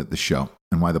about the show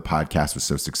and why the podcast was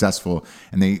so successful.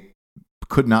 And they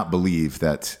could not believe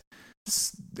that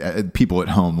people at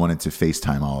home wanted to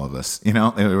FaceTime all of us. You know,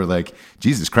 they were like,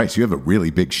 Jesus Christ, you have a really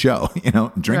big show, you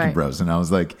know, Drinking Bros. And I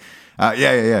was like,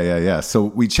 yeah. So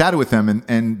we chatted with them,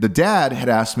 and the dad had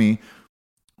asked me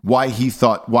how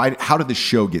did the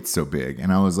show get so big?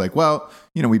 And I was like, well,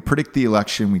 you know, we predict the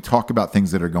election, we talk about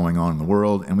things that are going on in the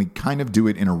world, and we kind of do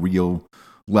it in a real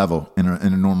level, in a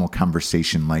normal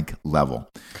conversation like level.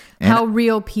 And how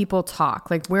real people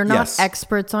talk. Like, we're not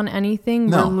experts on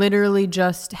anything. No. We're literally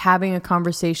just having a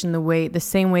conversation the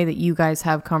same way that you guys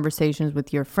have conversations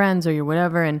with your friends or your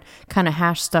whatever, and kind of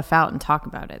hash stuff out and talk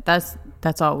about it.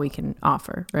 That's all we can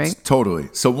offer, right? Totally.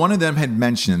 So one of them had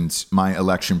mentioned my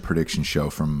election prediction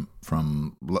show from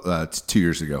 2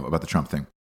 years ago about the Trump thing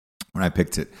when I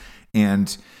picked it.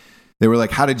 And they were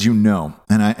like, how did you know?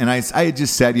 And I had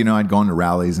just said, you know, I'd gone to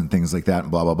rallies and things like that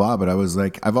and blah, blah, blah. But I was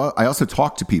like, I also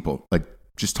talked to people, like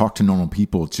just talk to normal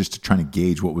people just to try to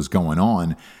gauge what was going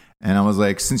on. And I was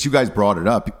like, since you guys brought it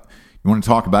up, you want to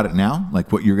talk about it now?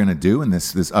 Like what you're going to do in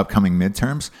this upcoming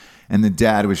midterms? And the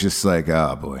dad was just like,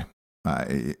 oh boy,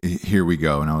 here we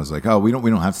go. And I was like, oh, we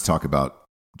don't have to talk about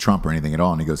Trump or anything at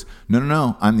all. And he goes,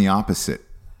 no, I'm the opposite.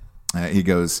 He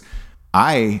goes,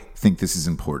 I think this is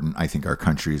important. I think our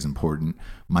country is important.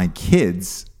 My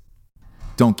kids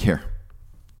don't care.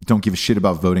 Don't give a shit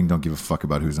about voting. Don't give a fuck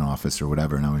about who's in office or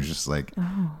whatever. And I was just like,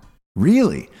 oh,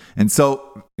 really? And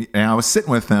so I was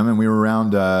sitting with them, and we were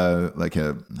around like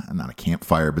not a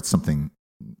campfire, but something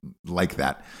like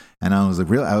that. And I was like,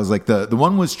 really? I was like, the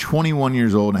one was 21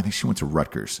 years old, and I think she went to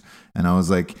Rutgers. And I was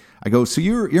like, I go, so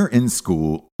you're in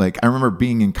school. Like, I remember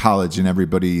being in college, and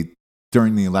everybody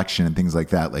during the election and things like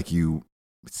that, like it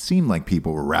seemed like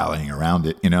people were rallying around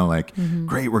it, you know, like,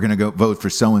 great, we're going to go vote for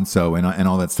so-and-so and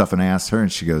all that stuff. And I asked her, and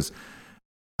she goes,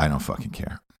 I don't fucking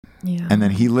care. Yeah. And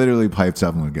then he literally pipes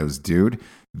up and goes, dude,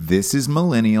 this is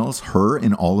millennials. Her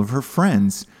and all of her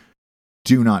friends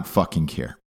do not fucking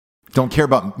care. Don't care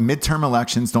about midterm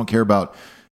elections. Don't care about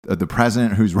the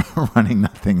president who's running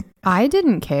nothing. I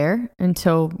didn't care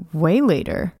until way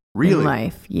later in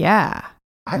life. Yeah.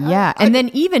 And then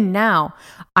even now,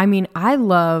 I mean, I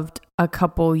loved a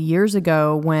couple years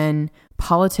ago when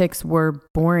politics were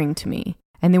boring to me,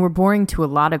 and they were boring to a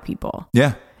lot of people.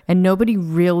 Yeah. And nobody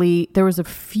really, there was a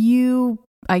few,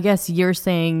 I guess you're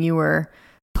saying you were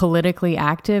politically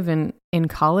active in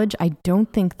college. I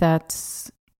don't think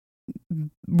that's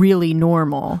really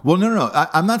normal. Well, no.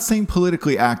 I'm not saying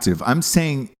politically active. I'm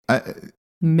saying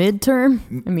midterm.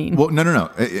 I mean, well, no.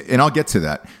 And I'll get to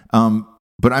that.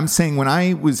 But I'm saying when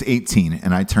I was 18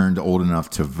 and I turned old enough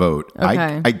to vote,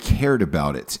 okay, I cared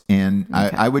about it. And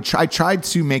okay, I tried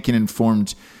to make an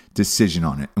informed decision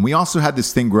on it. And we also had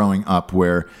this thing growing up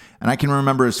where, and I can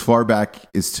remember as far back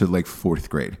as to like 4th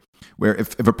grade, where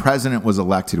if a president was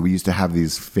elected, we used to have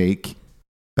these fake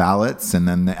ballots. And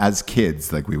then as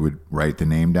kids, like we would write the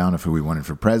name down of who we wanted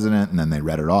for president. And then they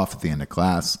read it off at the end of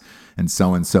class and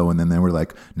so. And then they were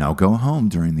like, now go home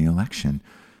during the election.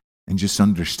 and just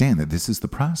understand that this is the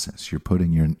process. You're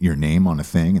putting your name on a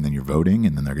thing, and then you're voting,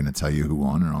 and then they're going to tell you who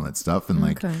won and all that stuff. And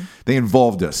like they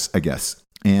involved us, I guess.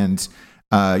 And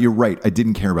you're right. I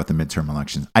didn't care about the midterm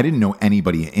elections. I didn't know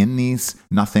anybody in these.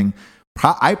 Nothing.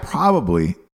 I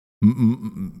probably,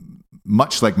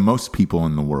 much like most people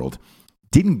in the world,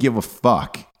 didn't give a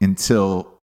fuck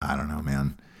until, I don't know,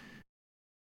 man,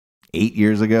 8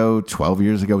 years ago, 12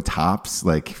 years ago, tops,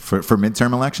 like for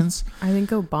midterm elections. I think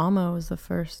Obama was the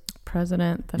first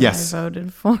president that I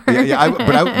voted for.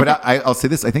 I'll say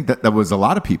this. I think that was a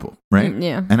lot of people, right?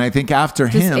 Yeah. And I think after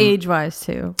just him. age-wise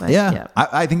too. But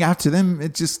I think after them,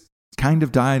 it just kind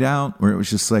of died out where it was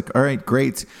just like, all right,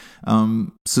 great.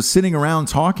 So sitting around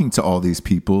talking to all these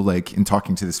people, like, and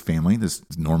talking to this family, this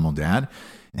normal dad,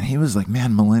 and he was like,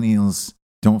 man, millennials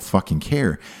don't fucking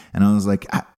care. And I was like,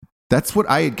 that's what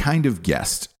I had kind of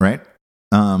guessed, right?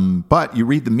 But you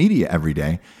read the media every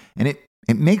day, and it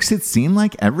makes it seem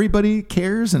like everybody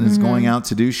cares and is going out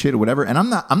to do shit or whatever. And I'm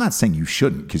not saying you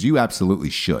shouldn't, because you absolutely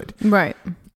should. Right.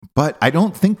 But I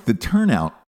don't think the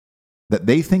turnout that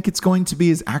they think it's going to be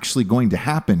is actually going to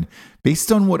happen,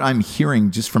 based on what I'm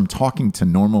hearing just from talking to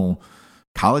normal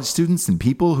college students and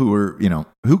people who are,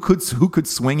 who could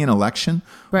swing an election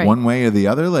one way or the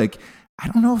other. Like, I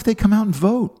don't know if they come out and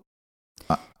vote.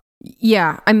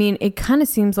 Yeah, I mean, it kind of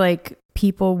seems like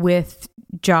people with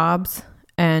jobs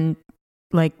and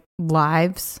like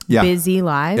lives, busy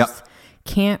lives,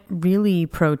 can't really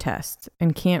protest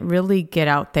and can't really get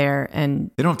out there, and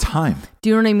they don't have time. Do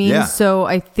you know what I mean? Yeah. So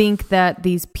I think that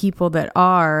these people that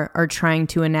are trying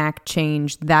to enact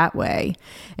change that way.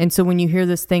 And so when you hear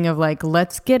this thing of like,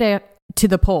 let's get to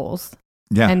the polls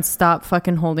and stop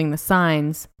fucking holding the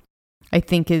signs, I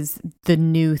think is the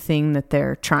new thing that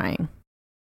they're trying.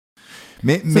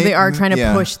 So they are trying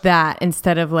to push that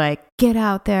instead of like, get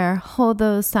out there, hold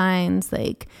those signs,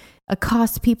 like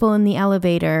accost people in the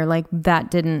elevator. Like, that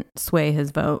didn't sway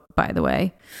his vote, by the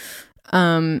way.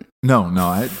 No,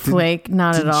 I Flake,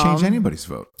 not at all. Didn't change anybody's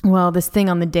vote. Well, this thing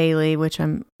on the Daily, which I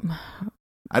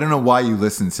don't know why you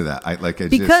listen to that.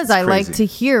 Because I like to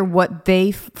hear what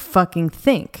they fucking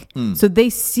think. So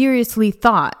they seriously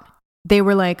thought, they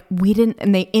were like, we didn't,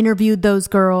 and they interviewed those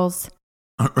girls.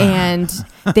 And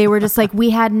they were just like,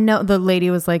 the lady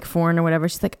was like foreign or whatever.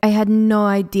 She's like, I had no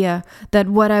idea that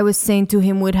what I was saying to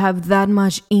him would have that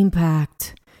much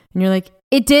impact. And you're like,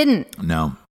 it didn't.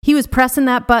 No. He was pressing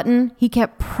that button. He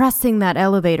kept pressing that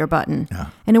elevator button. Yeah.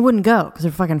 And it wouldn't go because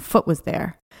her fucking foot was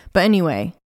there. But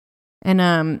anyway,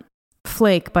 and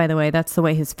Flake, by the way, that's the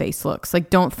way his face looks.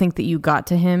 Like, don't think that you got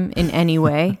to him in any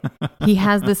way. He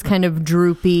has this kind of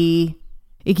droopy,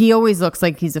 he always looks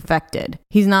like he's affected.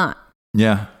 He's not.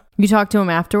 Yeah. You talk to him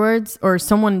afterwards, or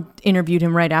someone interviewed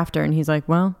him right after, and he's like,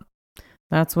 well,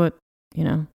 that's what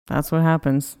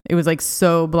happens. It was like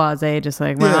so blasé, just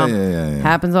like, well,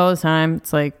 happens all the time.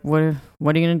 It's like, what are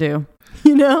you going to do?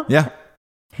 Yeah.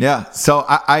 Yeah. So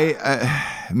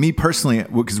me personally,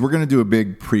 because we're going to do a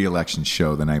big pre-election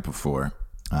show the night before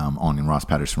on Ross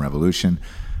Patterson Revolution.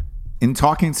 In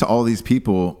talking to all these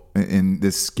people in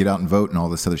this get out and vote and all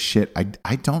this other shit,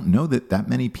 I don't know that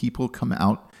many people come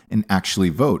out and actually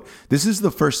vote. This is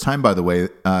the first time, by the way,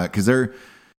 because they're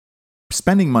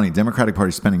spending money, Democratic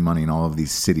Party spending money in all of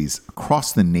these cities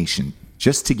across the nation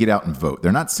just to get out and vote.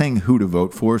 They're not saying who to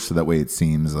vote for, so that way it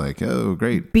seems like, oh,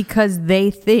 great. Because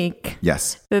they think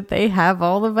that they have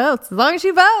all the votes, as long as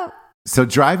you vote. So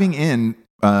driving in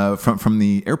from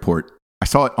the airport, I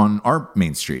saw it on our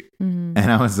main street. Mm-hmm. And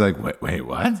I was like, wait,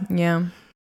 what? Yeah.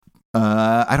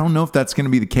 I don't know if that's going to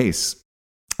be the case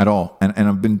at all. And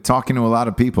I've been talking to a lot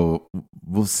of people.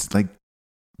 We'll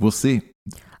see.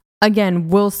 Again,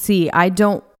 we'll see. I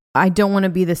don't want to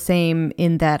be the same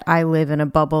in that I live in a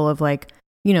bubble of like,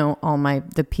 all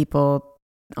the people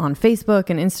on Facebook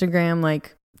and Instagram.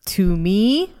 Like, to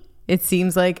me, it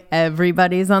seems like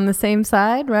everybody's on the same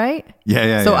side, right?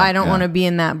 Yeah. So I don't want to be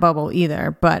in that bubble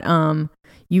either. But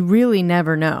you really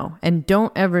never know. And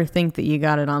don't ever think that you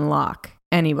got it on lock.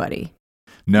 Anybody.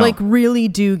 No. Like, really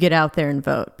do get out there and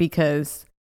vote, because,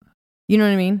 you know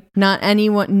what I mean?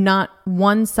 Not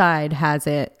one side has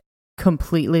it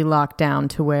completely locked down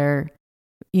to where,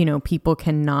 people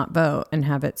cannot vote and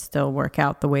have it still work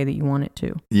out the way that you want it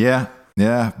to. Yeah.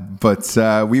 But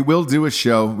we will do a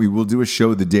show. We will do a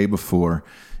show the day before,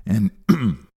 and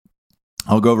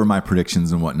I'll go over my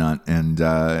predictions and whatnot, and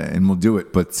we'll do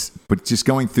it. But just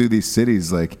going through these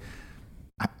cities, like,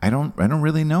 I don't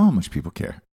really know how much people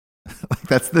care.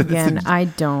 Like, I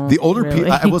don't. The older really.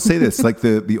 people, I will say this, like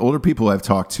the older people I've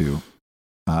talked to,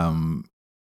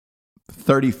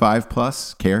 35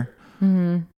 plus care.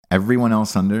 Mm-hmm. Everyone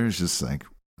else under is just like,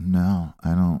 no,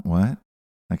 I don't. What?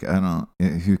 Like, Like, I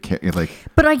don't, who cares? Like,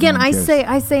 but again, I say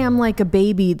I'm like a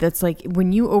baby that's like,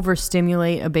 when you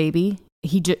overstimulate a baby,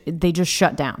 they just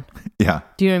shut down. Yeah.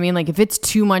 Do you know what I mean? Like, if it's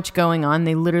too much going on,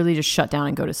 they literally just shut down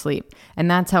and go to sleep. And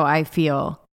that's how I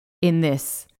feel in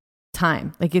this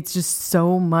time. Like, it's just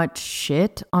so much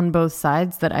shit on both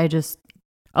sides that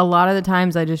a lot of the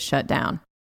times I just shut down.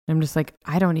 I'm just like,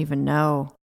 I don't even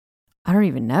know.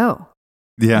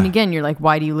 Yeah. And again, you're like,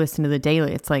 why do you listen to the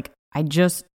Daily? It's like,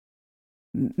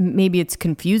 maybe it's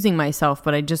confusing myself,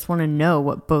 but I just want to know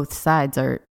what both sides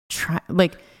are trying,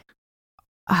 like,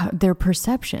 their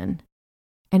perception.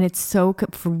 And it's so,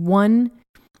 for one,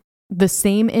 the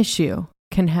same issue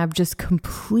can have just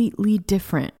completely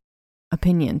different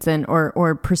opinions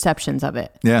or perceptions of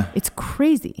it. Yeah. It's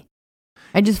crazy.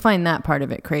 I just find that part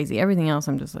of it crazy. Everything else,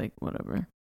 I'm just like, whatever.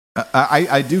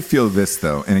 I do feel this,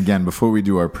 though. And again, before we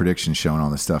do our prediction show and all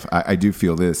this stuff, I do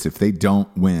feel this. If they don't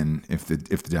win, if the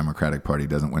Democratic Party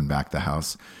doesn't win back the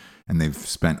House, and they've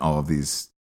spent all of these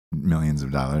millions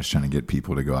of dollars trying to get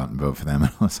people to go out and vote for them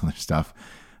and all this other stuff,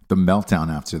 the meltdown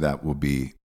after that will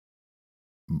be,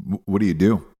 what do you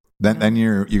do? Then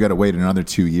you got to wait another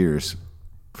 2 years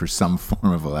for some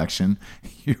form of election.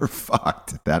 You're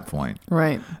fucked at that point.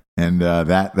 Right. And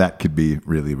that could be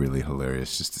really, really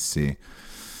hilarious just to see.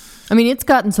 I mean, it's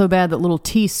gotten so bad that little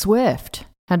T Swift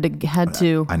had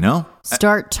to I know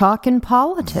start talking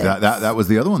politics. That was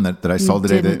the other one that I saw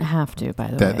today. You didn't have to, by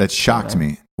the way. That shocked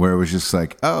me, where it was just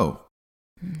like, oh,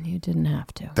 you didn't have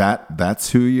to.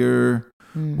 That's who you're.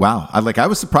 Wow, I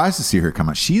was surprised to see her come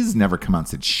out. She's never come out and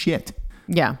said shit.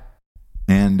 Yeah.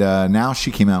 And now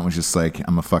she came out and was just like,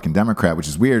 I'm a fucking Democrat, which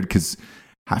is weird because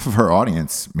half of her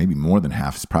audience, maybe more than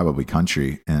half, is probably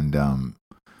country, and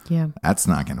yeah, that's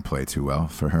not going to play too well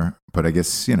for her. But I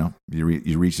guess, you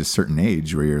reach a certain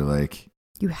age where you're like,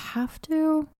 you have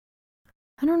to.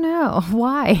 I don't know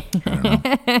why.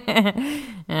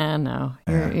 I know.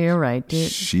 You're right,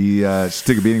 dude. She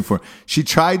took a beating for it. She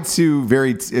tried to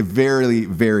very,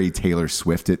 very Taylor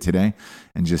Swift it today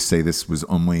and just say this was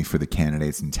only for the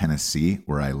candidates in Tennessee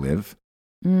where I live.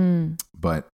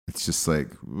 But it's just like,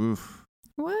 oof.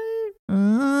 What?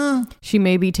 She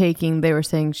may be taking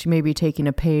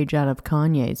a page out of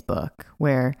Kanye's book,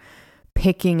 where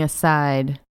picking a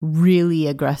side really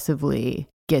aggressively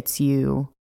gets you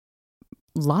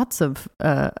lots of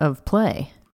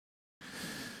play.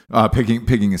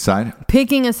 Picking a side?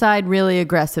 Picking a side really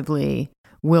aggressively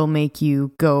will make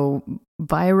you go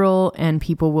viral, and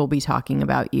people will be talking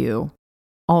about you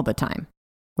all the time,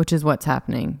 which is what's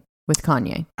happening with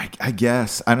Kanye. I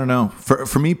guess. I don't know.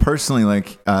 For me personally,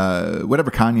 like,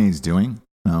 whatever Kanye's doing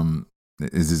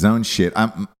is his own shit.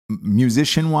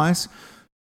 Musician-wise,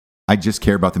 I just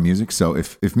care about the music. So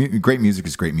if great music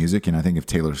is great music, and I think if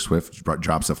Taylor Swift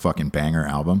drops a fucking banger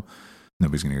album,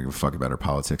 nobody's going to give a fuck about her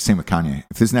politics. Same with Kanye.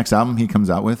 If this next album he comes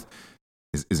out with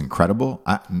is incredible,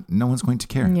 no one's going to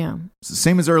care. Yeah.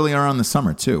 Same as earlier on in the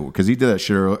summer, too, because he did that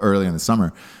shit early in the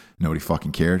summer. Nobody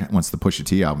fucking cared. Once the Pusha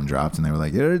T album dropped, and they were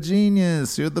like, you're a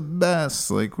genius. You're the best.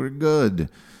 Like, we're good.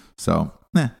 So,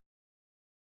 I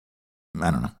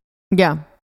don't know. Yeah.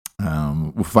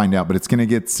 We'll find out, but it's going to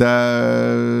get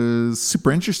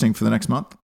super interesting for the next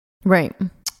month. Right.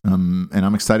 And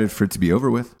I'm excited for it to be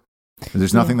over with.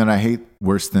 There's nothing that I hate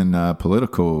worse than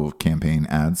political campaign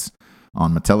ads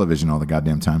on my television all the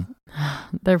goddamn time.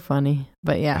 They're funny,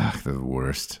 but yeah. They're the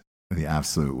worst. The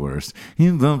absolute worst.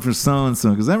 You vote for so-and-so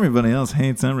because everybody else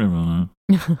hates everyone.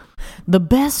 The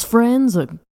best friends a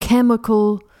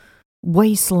chemical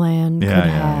wasteland could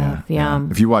have. Yeah.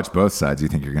 If you watch both sides, you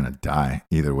think you're going to die.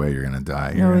 Either way, you're going to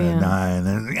die. You're going to die, and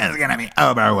then it's going to be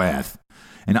over with.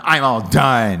 And I'm all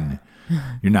done.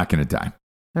 You're not going to die.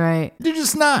 Right. You're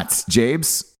just nuts,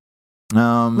 Jabes.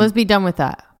 Let's be done with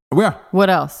that. We are. What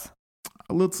else?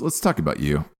 Let's talk about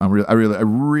you. I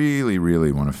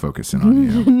really want to focus in on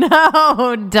you.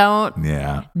 No, don't.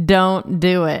 Yeah. Don't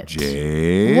do it.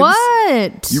 Jabes.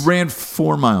 What? You ran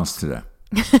 4 miles today.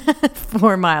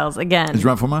 4 miles again. Did you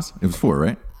run 4 miles? It was 4,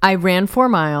 right? I ran 4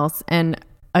 miles, and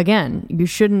again, you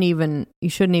shouldn't even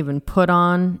put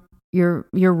on your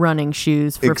running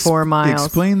shoes for 4 miles.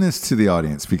 Explain this to the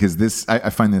audience, because I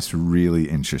find this really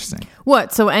interesting.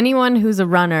 What? So anyone who's a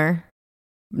runner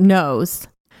knows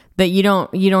that you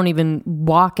don't even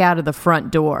walk out of the front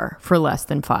door for less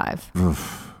than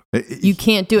 5. You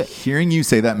can't do it. Hearing you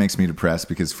say that makes me depressed,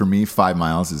 because for me, 5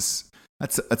 miles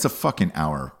that's a fucking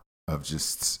hour of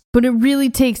just. But it really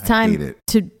takes time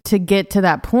to get to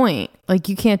that point. Like,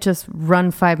 you can't just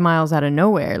run 5 miles out of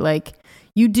nowhere. Like,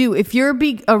 you do. If you're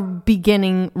a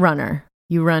beginning runner,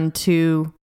 you run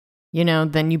 2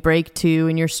 then you break 2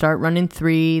 and you start running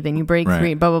 3, then you break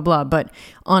 3, blah, blah, blah. But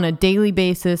on a daily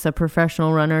basis, a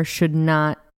professional runner should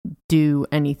not do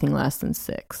anything less than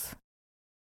 6.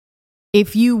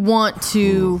 If you want to...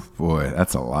 Ooh, boy,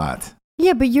 that's a lot.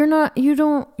 Yeah, but you're not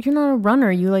a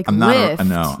runner. You lift.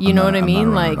 You know what I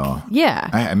mean? Like, yeah.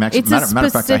 I'm actually, matter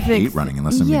of fact, I hate running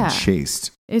unless I'm being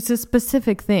chased. It's a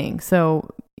specific thing. So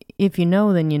if you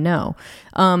know, then you know.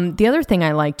 The other thing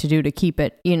I like to do to keep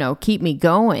me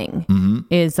going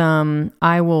is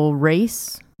I will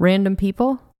race random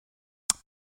people.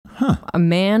 Huh. A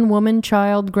man, woman,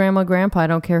 child, grandma, grandpa, I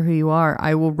don't care who you are.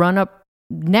 I will run up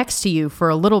next to you for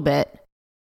a little bit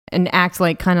and act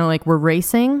kind of like we're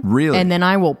racing. Really? And then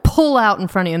I will pull out in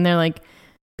front of you. And they're like,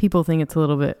 people think it's a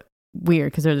little bit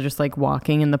weird because they're just like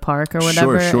walking in the park or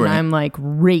whatever. Sure. And I'm like,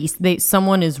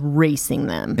 someone is racing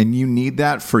them. And you need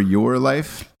that for your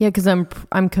life? Yeah, because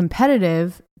I'm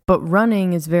competitive, but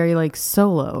running is very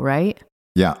solo, right?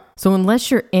 Yeah. So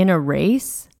unless you're in a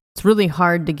race, it's really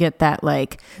hard to get that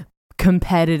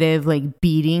competitive,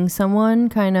 beating someone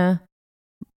kind of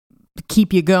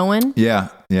keep you going. Yeah.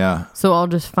 So I'll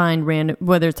just find random,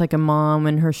 whether it's a mom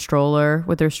and her stroller,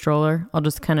 with her stroller, I'll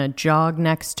just kind of jog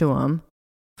next to them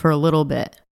for a little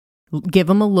bit. Give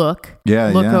them a look.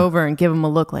 Look over and give them a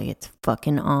look like it's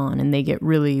fucking on. And they get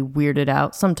really weirded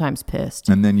out, sometimes pissed.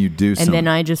 And then you do And then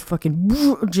I just fucking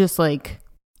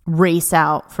race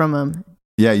out from them.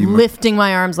 Yeah. Lifting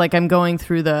my arms like I'm going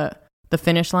through the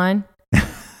finish line.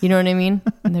 You know what I mean?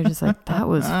 And they're just like, that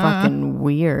was fucking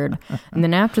weird. And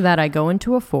then after that, I go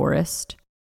into a forest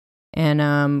and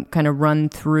kind of run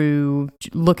through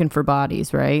looking for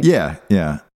bodies, right? Yeah.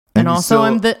 And also,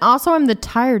 I'm the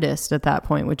tiredest at that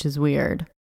point, which is weird.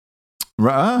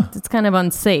 It's kind of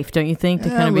unsafe, don't you think, to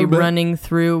kind of be running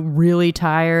through really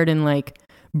tired and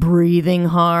breathing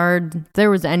hard. If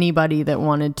there was anybody that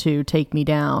wanted to take me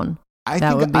down,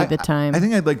 that would be the time. I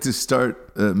think I'd like to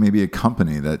start maybe a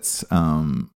company that's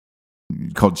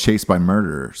called Chased by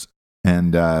Murderers.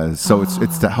 And so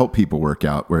it's to help people work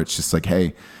out, where it's just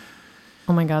hey,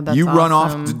 oh my God, that's you run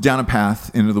awesome. off down a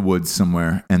path into the woods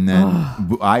somewhere, and then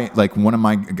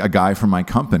a guy from my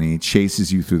company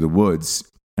chases you through the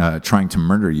woods, trying to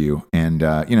murder you. And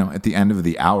at the end of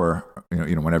the hour,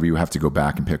 whenever you have to go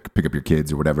back and pick up your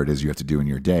kids or whatever it is you have to do in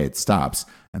your day, it stops,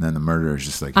 and then the murderer is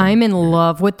just I'm in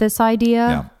love with this idea.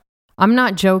 Yeah. I'm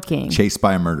not joking. Chased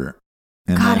by a murderer.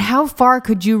 And God, how far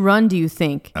could you run, do you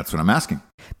think? That's what I'm asking.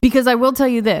 Because I will tell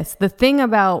you this, the thing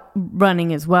about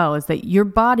running as well is that your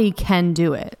body can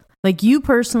do it. You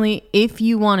personally, if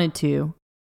you wanted to,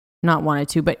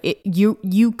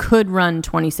 you could run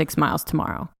 26 miles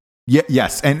tomorrow. Yeah,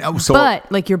 yes. And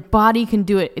but your body can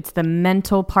do it. It's the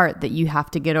mental part that you have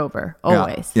to get over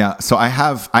always. Yeah. So I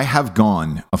have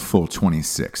gone a full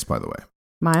 26, by the way.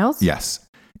 Miles? Yes.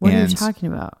 What are you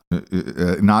talking about?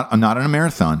 Not in a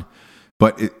marathon,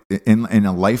 but in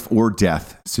a life or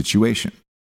death situation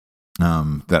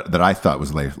that I thought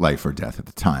was life or death at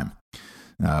the time.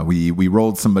 We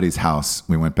rolled somebody's house.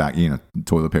 We went back,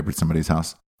 toilet papered somebody's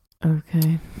house.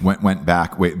 Okay. Went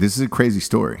back. Wait, this is a crazy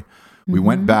story. We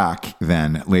went back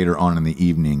then later on in the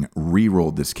evening,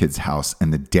 re-rolled this kid's house,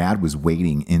 and the dad was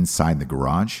waiting inside the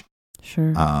garage.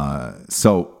 Sure.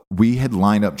 So we had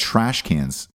lined up trash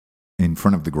cans in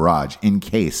front of the garage in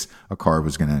case a car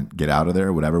was going to get out of there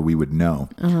or whatever, we would know.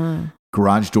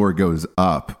 Garage door goes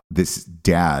up. This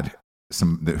dad,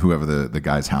 whoever the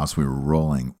guy's house we were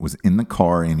rolling, was in the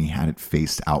car, and he had it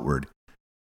faced outward.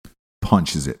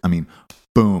 Punches it. I mean,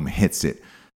 boom, hits it.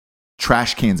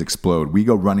 Trash cans explode. We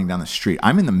go running down the street.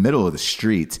 I'm in the middle of the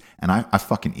street, and I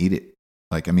fucking eat it.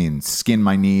 Skin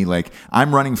my knee.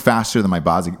 I'm running faster than my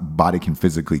body can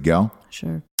physically go.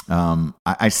 Sure.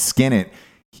 I skin it.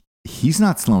 He's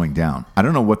not slowing down. I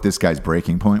don't know what this guy's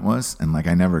breaking point was, and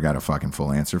I never got a fucking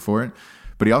full answer for it.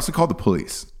 But he also called the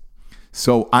police.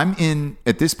 So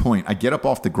at this point, I get up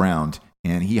off the ground,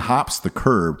 and he hops the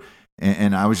curb.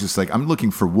 And I was just I'm looking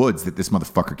for woods that this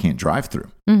motherfucker can't drive through.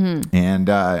 Mm-hmm. And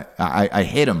I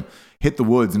hit the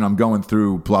woods, and I'm going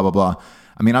through blah, blah, blah.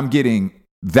 I mean, I'm getting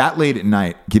that late at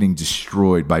night, getting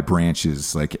destroyed by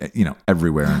branches,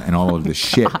 everywhere and all of this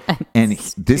shit. And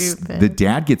the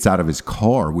dad gets out of his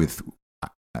car with,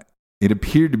 it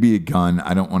appeared to be a gun.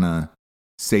 I don't want to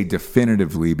say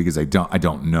definitively because I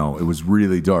don't know. It was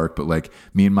really dark, but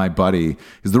me and my buddy,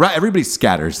 everybody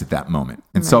scatters at that moment.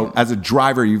 And so as a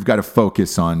driver, you've got to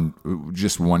focus on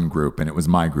just one group, and it was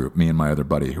my group, me and my other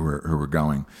buddy who were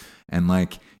going. And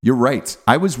you're right.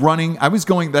 I was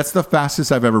going, that's the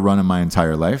fastest I've ever run in my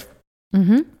entire life.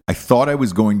 Mm-hmm. I thought I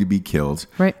was going to be killed.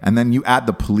 Right. And then you add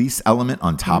the police element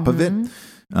on top of it.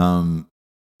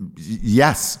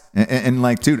 Yes. And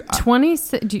like, dude,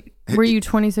 26. Were you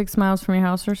 26 miles from your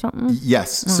house or something?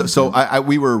 Yes. So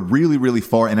we were really, really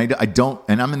far, and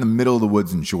and I'm in the middle of the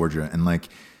woods in Georgia, and like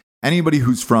anybody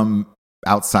who's from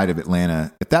outside of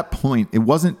Atlanta, at that point, it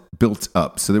wasn't built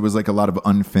up. So there was like a lot of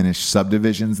unfinished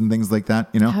subdivisions and things like that,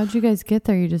 you know? How'd you guys get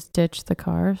there? You just ditched the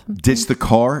car or something? Ditched the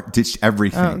car, ditched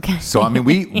everything. Oh, okay. So, I mean,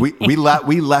 we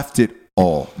left it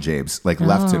all, Jabes,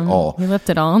 left it all. You left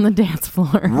it all on the dance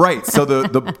floor. Right. So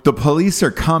the police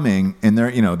are coming, and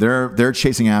they're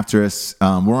chasing after us.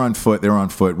 We're on foot. They're on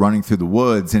foot, running through the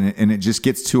woods, and it just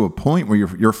gets to a point where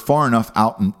you're far enough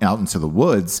out into the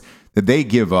woods that they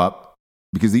give up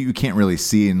because you can't really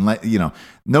see, and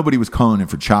nobody was calling in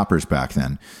for choppers back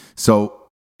then. So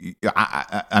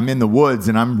I'm in the woods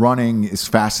and I'm running as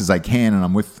fast as I can, and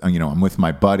I'm with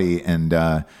my buddy, and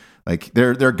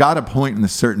there got a point in a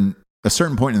certain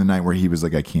point in the night where he was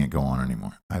like, I can't go on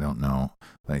anymore. I don't know.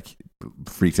 Like,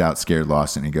 freaked out, scared,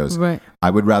 lost. And he goes, right. I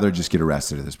would rather just get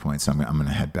arrested at this point. So I'm going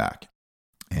to head back.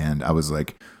 And I was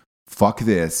like, fuck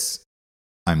this.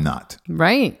 I'm not.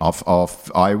 Right.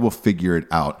 I will figure it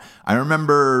out. I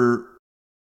remember.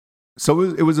 So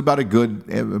it was about a good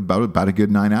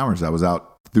 9 hours. I was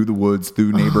out through the woods,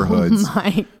 through neighborhoods. Oh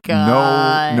my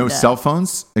God. No cell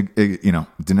phones.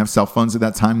 Didn't have cell phones at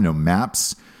that time. No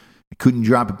maps. I couldn't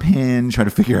drop a pin, try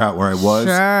to figure out where I was.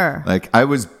 Sure. Like, I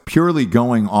was purely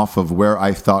going off of where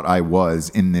I thought I was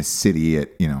in this city at,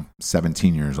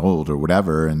 17 years old or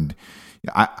whatever. And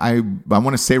I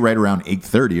want to say right around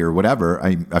 8:30 or whatever,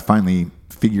 I finally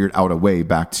figured out a way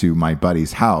back to my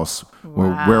buddy's house.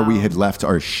 Wow. where we had left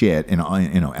our shit and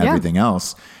everything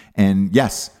else. And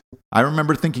yes, I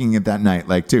remember thinking at that night,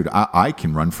 like, dude, I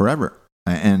can run forever.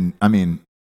 And I mean,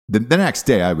 the next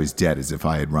day I was dead as if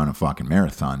I had run a fucking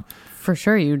marathon. For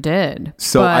sure you did.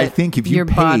 So I think if you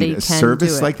paid a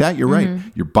service like that, you're right.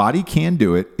 Your body can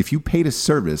do it. If you paid a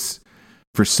service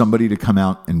for somebody to come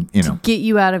out and, to get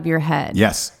you out of your head.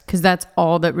 Yes. Because that's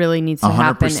all that really needs to 100%.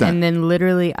 happen. And then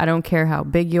literally, I don't care how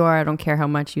big you are. I don't care how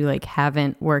much you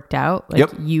haven't worked out.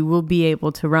 You will be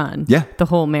able to run the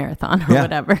whole marathon or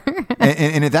whatever.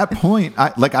 and at that point,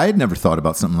 I had never thought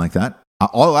about something like that.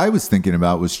 All I was thinking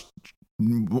about was,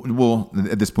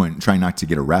 at this point, trying not to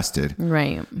get arrested.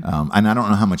 Right. And I don't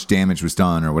know how much damage was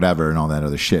done or whatever and all that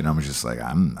other shit. And I was just like,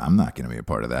 I'm not going to be a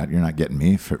part of that. You're not getting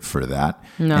me for that.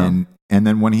 No. And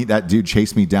then when that dude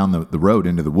chased me down the road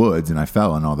into the woods and I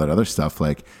fell and all that other stuff,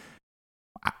 like,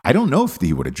 I don't know if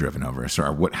he would have driven over us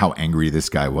or how angry this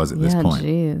guy was at this point.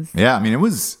 Geez. Yeah. I mean, it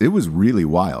was really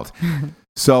wild.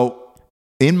 So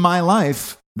in my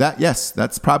life,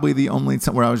 that's probably the only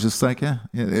time where I was just like,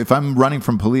 if I'm running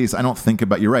from police, I don't think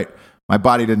about, you're right. My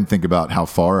body didn't think about how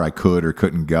far I could or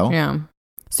couldn't go. Yeah.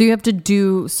 So you have to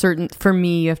do for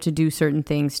me, you have to do certain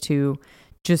things to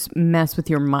just mess with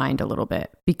your mind a little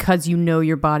bit because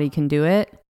your body can do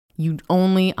it.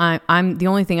 I'm the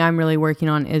only thing I'm really working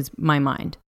on is my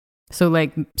mind. So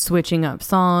like switching up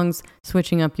songs,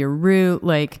 switching up your route,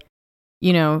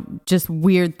 just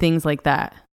weird things like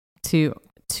that to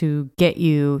get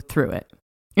you through it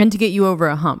and to get you over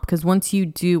a hump. Because once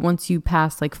you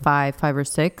pass like five or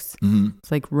six,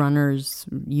 it's like runner's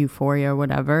euphoria or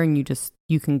whatever, and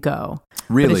you can go.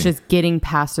 Really? But it's just getting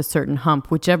past a certain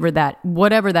hump, whatever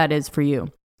that is for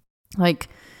you. Like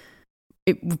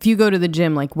if you go to the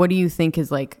gym, like what do you think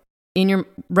is like in your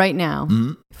right now,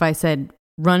 if I said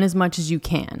run as much as you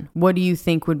can, what do you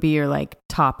think would be your like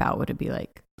top out? Would it be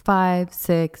like 5,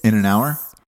 6 in an hour?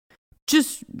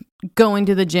 Just going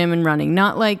to the gym and running,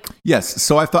 not like yes.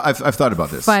 So I've thought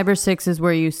about this. 5 or 6 is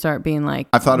where you start being like.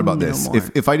 I've thought about this.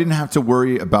 If I didn't have to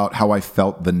worry about how I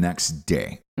felt the next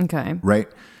day, okay, right?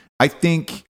 I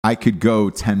think I could go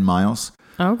 10 miles.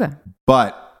 Okay,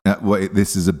 but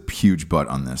this is a huge but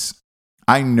on this.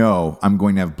 I know I'm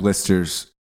going to have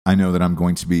blisters. I know that I'm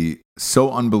going to be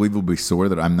so unbelievably sore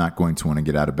that I'm not going to want to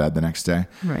get out of bed the next day.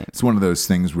 Right. It's one of those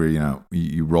things where,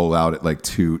 you roll out at like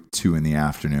 2 in the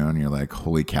afternoon and you're like,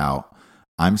 holy cow,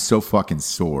 I'm so fucking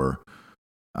sore.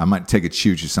 I might take a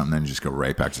chooch or something and just go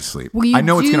right back to sleep. Well, I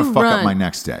know it's going to fuck up my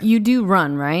next day. You do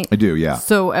run, right? I do, yeah.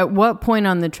 So at what point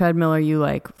on the treadmill are you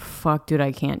like, fuck, dude,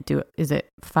 I can't do it? Is it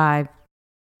 5,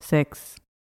 6?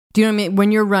 Do you know what I mean?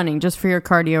 When you're running, just for your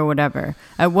cardio or whatever,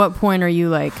 at what point are you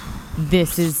like,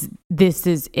 this is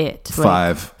it?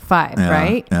 5. 5, yeah,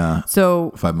 right? Yeah.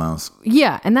 So 5 miles.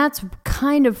 Yeah. And that's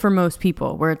kind of for most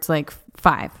people where it's like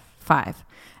 5.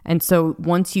 And so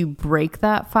once you break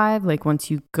that 5, like once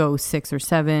you go 6 or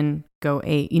 7, go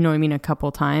 8, you know what I mean? A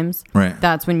couple times. Right.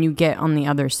 That's when you get on the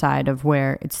other side of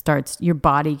where it starts, your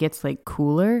body gets like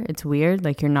cooler. It's weird.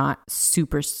 Like you're not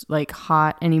super like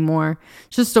hot anymore.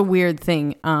 It's just a weird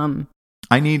thing.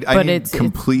 I need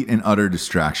complete and utter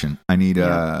distraction. I need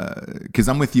because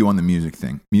I'm with you on the music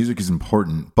thing. Music is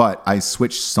important, but I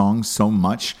switch songs so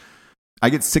much. I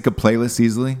get sick of playlists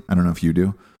easily. I don't know if you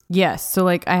do. Yes. So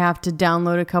like I have to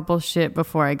download a couple shit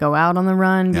before I go out on the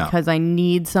run because I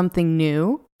need something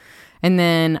new. And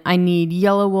then I need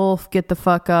Yellow Wolf, Get the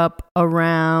Fuck Up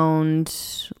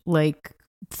around like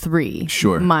 3.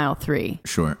 Sure. Mile 3.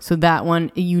 Sure. So that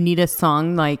one, you need a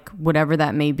song like whatever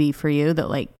that may be for you that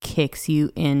like kicks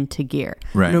you into gear.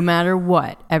 Right. No matter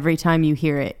what, every time you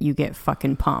hear it, you get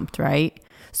fucking pumped, right?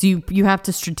 So you have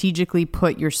to strategically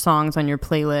put your songs on your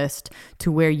playlist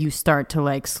to where you start to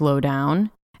like slow down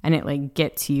and it like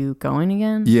gets you going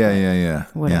again. Yeah.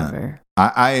 Whatever.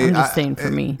 Yeah. I'm just saying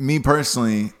for me. Me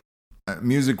personally,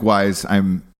 music wise,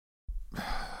 I'm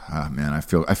I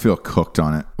feel cooked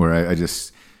on it where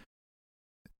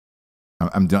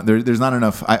I'm done. There's not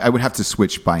enough. I would have to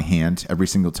switch by hand every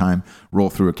single time, roll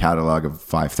through a catalog of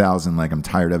 5,000. Like I'm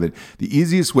tired of it. The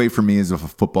easiest way for me is if a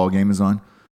football game is on.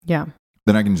 Yeah.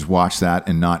 Then I can just watch that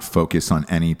and not focus on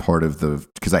any part of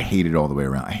because I hate it all the way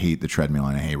around. I hate the treadmill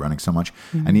and I hate running so much.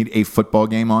 Mm-hmm. I need a football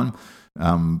game on.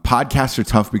 Podcasts are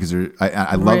tough because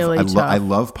I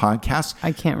love podcasts.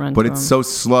 I can't run, but it's so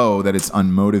slow that it's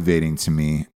unmotivating to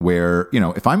me. Where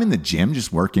if I'm in the gym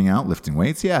just working out, lifting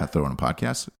weights, throw in a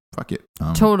podcast. Fuck it.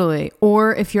 Totally.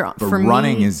 Or if you're for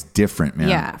running is different, man.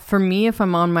 Yeah, for me, if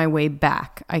I'm on my way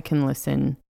back, I can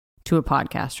listen to a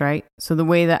podcast, right? So the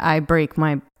way that I break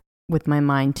with my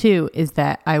mind too is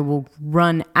that I will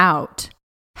run out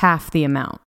half the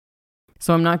amount.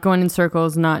 So I'm not going in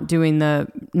circles, not doing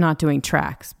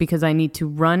tracks because I need to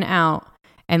run out,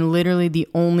 and literally the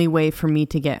only way for me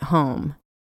to get home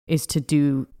is to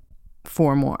do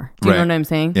 4 more. Do you know what I'm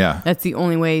saying? Yeah. That's the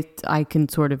only way I can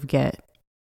sort of get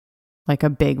like a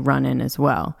big run in as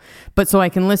well. But so I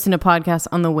can listen to podcasts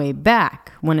on the way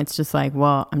back when it's just like,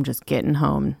 well, I'm just getting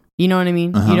home. You know what I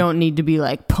mean? You don't need to be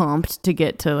like pumped to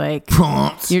get to like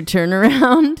your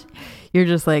turnaround. You're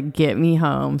just like, get me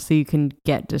home so you can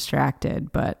get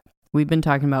distracted. But we've been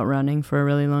talking about running for a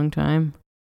really long time.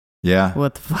 Yeah.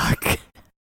 What the fuck?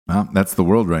 Well, that's the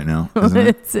world right now, isn't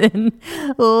it?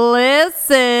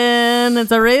 Listen.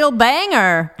 It's a real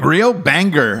banger. Real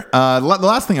banger. The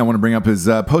last thing I want to bring up is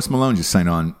Post Malone just signed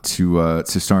on to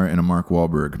star in a Mark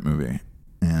Wahlberg movie.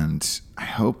 And I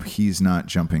hope he's not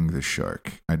jumping the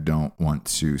shark. I don't want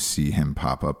to see him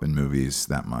pop up in movies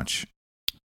that much.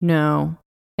 No.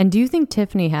 And do you think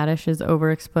Tiffany Haddish is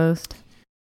overexposed?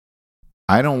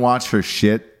 I don't watch her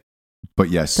shit, but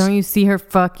yes. Don't you see her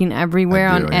fucking everywhere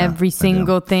on every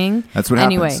single thing? That's what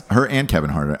happens. Her and Kevin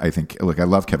Hart, I think. Look, I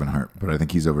love Kevin Hart, but I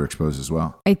think he's overexposed as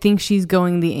well. I think she's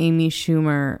going the Amy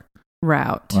Schumer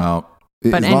route. Well,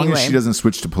 but as long as she doesn't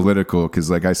switch to political, because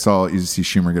like you see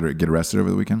Schumer get arrested over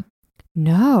the weekend?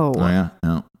 No. Oh, yeah?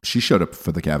 No. She showed up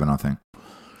for the Kavanaugh thing.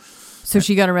 So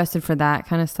she got arrested for that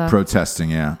kind of stuff?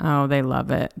 Protesting, yeah. Oh, they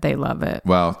love it. They love it.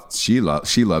 Well, she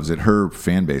loves it. Her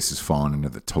fan base has fallen into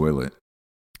the toilet.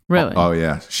 Really? Oh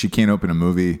yeah. She can't open a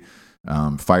movie.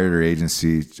 Fired her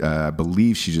agency. I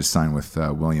believe she just signed with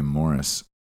William Morris.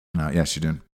 Yeah, she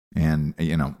did. And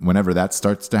whenever that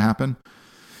starts to happen,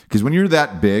 because when you're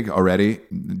that big already,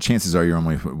 chances are you're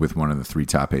only with one of the 3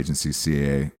 top agencies,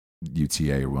 CAA,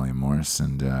 UTA, or William Morris.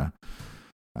 And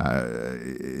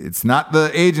it's not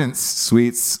the agents,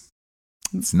 sweets.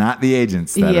 It's not the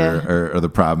agents that are the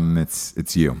problem.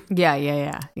 It's you.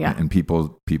 Yeah. And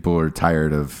people are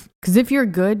tired of. Because if you're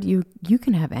good, you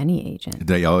can have any agent.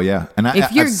 Oh yeah, and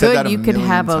if you're good, you could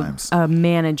have a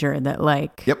manager that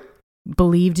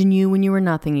believed in you when you were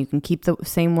nothing. You can keep the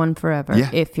same one forever. Yeah.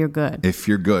 If you're good. If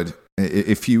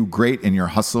you great in your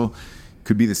hustle,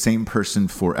 could be the same person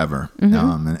forever.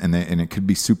 Mm-hmm. And it could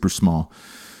be super small.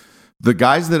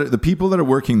 The people that are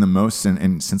working the most,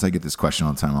 and since I get this question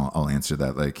all the time, I'll answer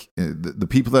that. Like the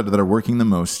people that are working the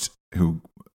most, who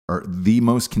are the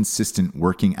most consistent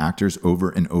working actors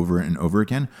over and over and over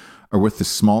again, are with the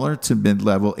smaller to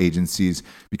mid-level agencies,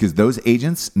 because those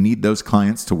agents need those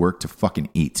clients to work to fucking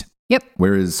eat. Yep.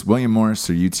 Whereas William Morris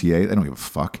or UTA, they don't give a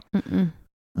fuck. Mm-mm.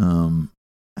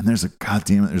 And there's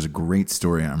a great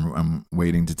story I'm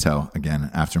waiting to tell again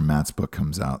after Matt's book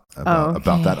comes out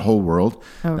about that whole world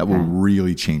that will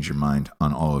really change your mind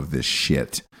on all of this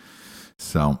shit.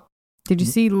 So, did you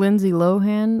see Lindsay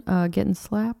Lohan getting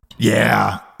slapped?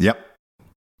 Yeah. Yep.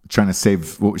 Trying to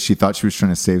save she thought she was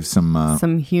trying to save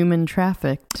some human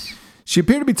trafficked. She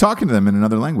appeared to be talking to them in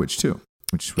another language too.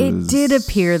 It did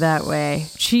appear that way.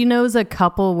 She knows a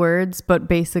couple words, but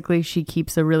basically she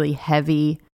keeps a really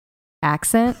heavy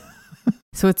accent.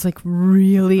 So it's like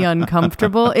really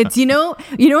uncomfortable. It's,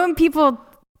 when people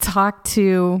talk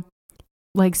to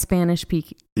like Spanish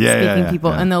speaking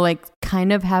people, and they'll like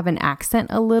kind of have an accent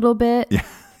a little bit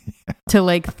to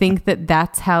like think that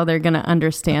that's how they're going to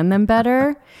understand them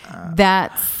better.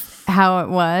 That's how it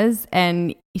was.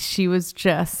 And she was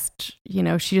just,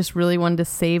 she just really wanted to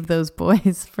save those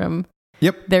boys from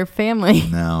their family.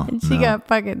 And she got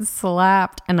fucking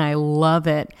slapped, and I love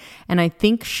it. And I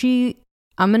think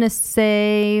I'm going to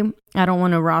say, I don't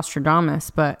want to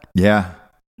Rostradamus, but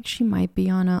she might be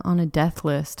on a death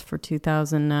list for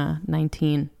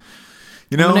 2019.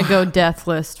 I'm going to go death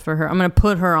list for her. I'm going to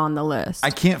put her on the list.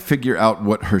 I can't figure out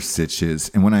what her sitch is.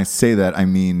 And when I say that, I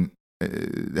mean,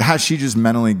 has she just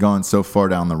mentally gone so far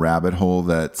down the rabbit hole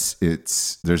that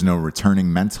there's no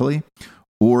returning mentally?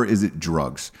 Or is it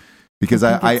drugs? Because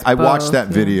I watched that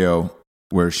video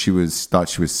where she thought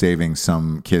she was saving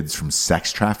some kids from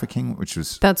sex trafficking,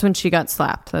 that's when she got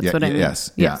slapped. That's what I mean.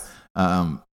 Yes. Yeah.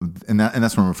 And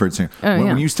that's what I'm referring to.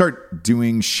 When you start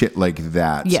doing shit like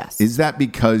that, is that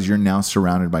because you're now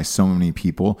surrounded by so many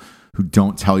people who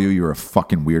don't tell you you're a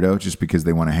fucking weirdo just because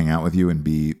they want to hang out with you and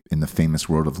be in the famous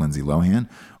world of Lindsay Lohan?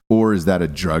 Or is that a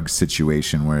drug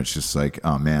situation where it's just like,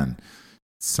 oh man,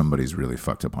 somebody's really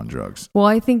fucked up on drugs? Well,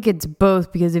 I think it's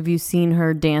both, because if you've seen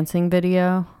her dancing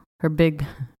video, her big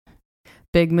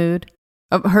mood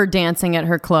of her dancing at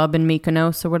her club in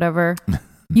Mykonos or whatever.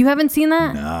 You haven't seen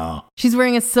that? No. She's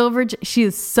wearing a silver. She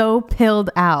is so pilled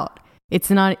out. It's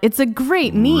a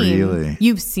great meme. Really?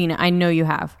 You've seen it. I know you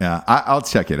have. Yeah, I'll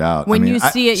check it out. When you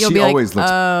see it, you'll be like, she always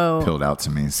looks pilled out to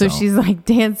me. So she's like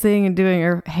dancing and doing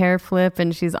her hair flip,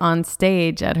 and she's on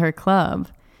stage at her club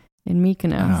in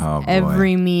Mykonos. Oh, boy.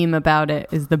 Every meme about it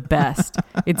is the best.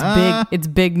 It's big. It's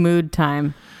big mood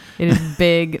time. It is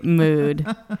big mood.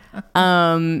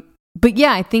 But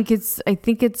yeah, I think it's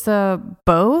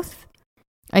both.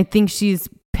 I think she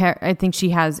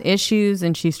has issues,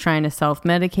 and she's trying to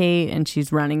self-medicate, and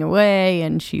she's running away,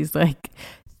 and she's like,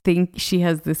 she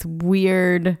has this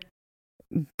weird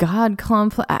God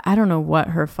complex. I don't know what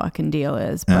her fucking deal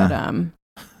is, but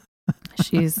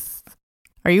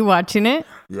are you watching it?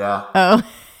 Yeah. Oh,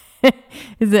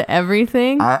 is it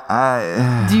everything?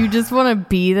 Do you just want to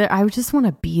be there? I just want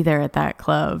to be there at that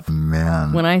club.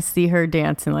 Man. When I see her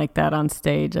dancing like that on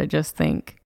stage, I just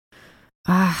think,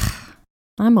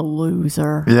 I'm a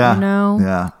loser. Yeah.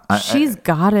 Yeah. She's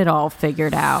got it all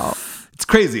figured out. It's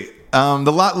crazy.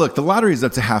 The lottery is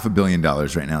up to $500 million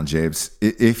right now, James.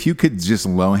 If you could just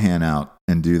Lohan out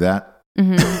and do that,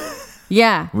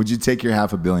 yeah. Would you take your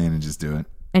 $500 million and just do it?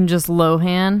 And just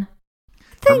Lohan?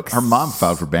 Her mom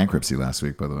filed for bankruptcy last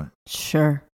week, by the way.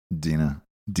 Sure. Dina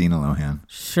Lohan.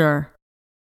 Sure.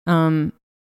 Yeah,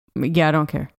 I don't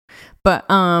care. But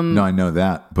no, I know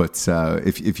that. But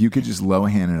if you could just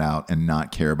Lohan it out and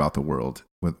not care about the world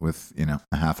with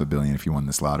 $500 million if you won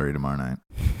this lottery tomorrow night.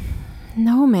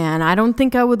 No, man, I don't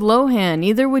think I would Lohan.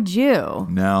 Neither would you.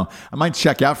 No, I might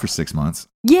check out for 6 months.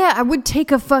 Yeah, I would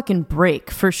take a fucking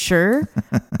break for sure.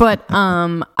 But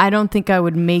I don't think I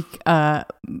would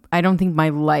I don't think my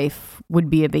life would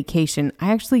be a vacation.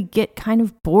 I actually get kind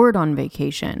of bored on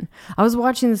vacation. I was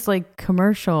watching this like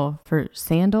commercial for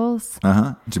sandals.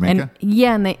 Jamaica?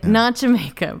 And not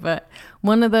Jamaica, but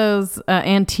one of those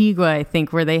Antigua, I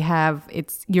think, where they have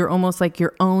you're almost like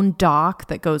your own dock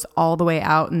that goes all the way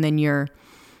out, and then your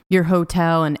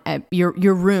hotel and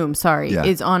your room, is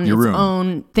on its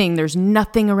own thing. There's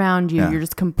nothing around you. Yeah. You're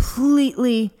just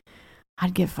completely.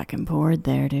 I'd get fucking bored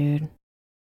there, dude.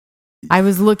 I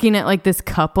was looking at like this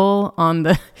couple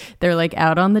they're like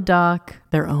out on the dock,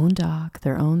 their own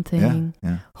thing,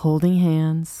 holding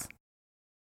hands.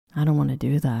 I don't want to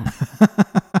do that.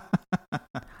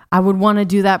 I would want to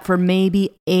do that for maybe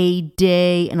a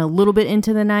day and a little bit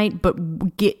into the night, but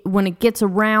when it gets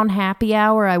around happy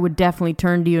hour, I would definitely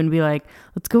turn to you and be like,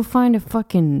 let's go find a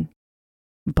fucking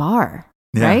bar,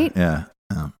 right? Yeah.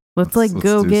 Let's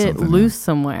go get loose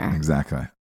somewhere. Exactly.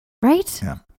 Right?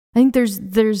 Yeah. I think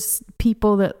there's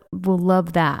people that will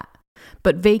love that.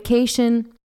 But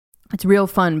vacation, it's real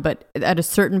fun, but at a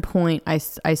certain point, I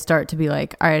start to be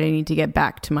like, all right, I need to get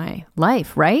back to my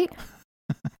life, right?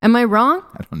 Am I wrong?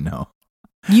 I don't know.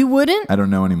 You wouldn't? I don't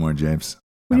know anymore, James.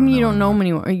 What do you mean you don't know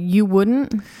anymore? You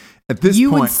wouldn't? At this point,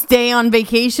 you would stay on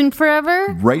vacation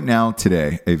forever? Right now,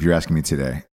 today, if you're asking me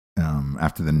today,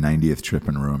 after the 90th trip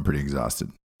in a row, I'm pretty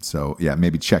exhausted. So yeah,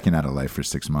 maybe checking out of life for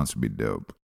 6 months would be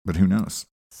dope. But who knows?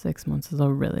 6 months is a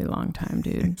really long time,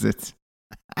 dude. Is it?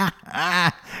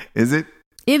 Is it?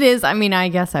 It is. I mean, I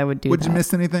guess I would do that. Would you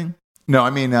miss anything? No, I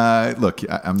mean, look,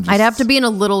 I'm just... I'd have to be in a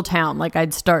little town. Like,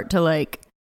 I'd start to, like,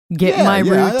 get my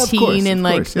routine in,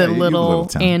 like, the little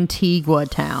Antigua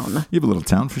town. You have a little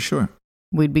town for sure.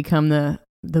 We'd become the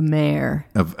the mayor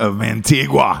of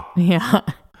Antigua. Yeah.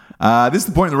 This is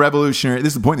the point in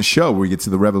the show where we get to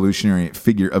the revolutionary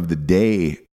figure of the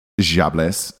day,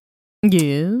 Jobless.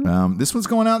 Yeah. This one's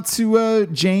going out to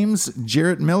James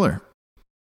Jarrett Miller,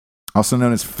 also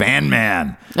known as Fan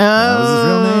Man. That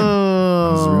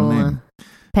was his real name.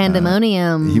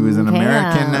 Pandemonium. He was an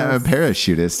American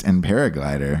parachutist and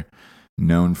paraglider,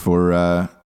 known for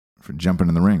jumping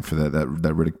in the ring for that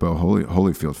Riddick Bowe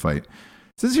Holyfield fight. It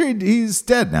says here he's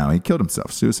dead now. He killed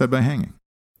himself, suicide by hanging.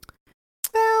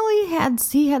 Well, he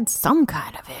had some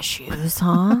kind of issues,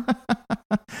 huh?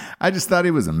 I just thought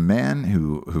he was a man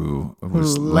who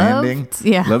was loved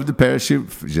to parachute,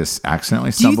 just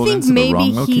accidentally stumbled into the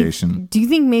wrong location. Do you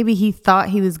think maybe he thought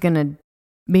he was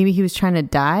maybe he was trying to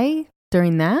die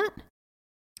during that?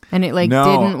 And it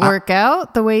didn't work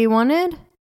out the way he wanted?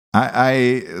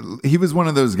 He was one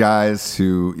of those guys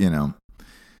who,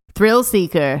 thrill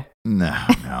seeker. No,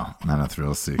 not a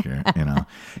thrill seeker.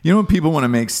 When people want to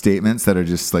make statements that are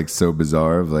just so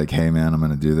bizarre of hey man, I'm going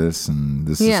to do this and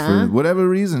this is for whatever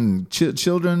reason.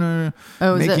 Children are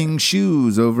making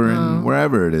shoes over in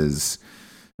wherever it is.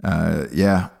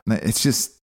 It's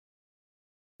just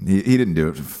he didn't do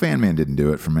it. Fan Man didn't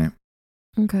do it for me.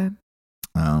 Okay.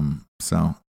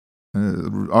 So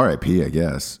R.I.P. I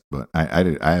guess, but I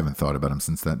haven't thought about him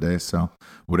since that day. So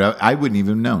I wouldn't even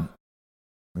have known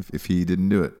if he didn't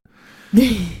do it.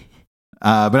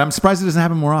 But I'm surprised it doesn't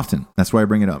happen more often. That's why I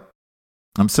bring it up.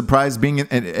 I'm surprised being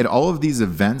at all of these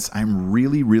events. I'm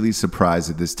really, really surprised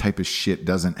that this type of shit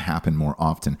doesn't happen more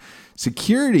often.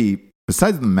 Security,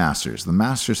 besides the Masters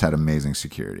had amazing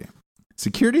security.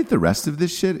 Security at the rest of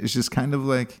this shit is just kind of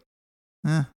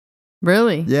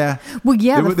Really? Yeah. Well,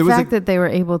 yeah, the fact that they were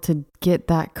able to get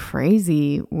that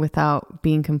crazy without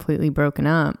being completely broken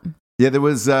up. Yeah, there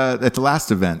was, at the last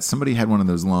event, somebody had one of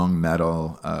those long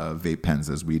metal vape pens,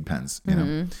 those weed pens, you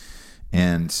know,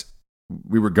 and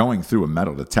we were going through a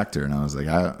metal detector, and I was like,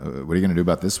 what are you going to do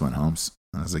about this one, Holmes?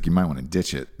 And I was like, you might want to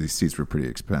ditch it. These seats were pretty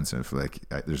expensive.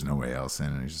 There's no way else in.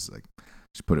 And he's just like,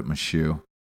 just put it in my shoe.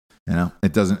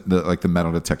 It doesn't, the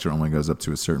metal detector only goes up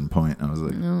to a certain point. And I was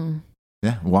like,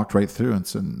 yeah, walked right through and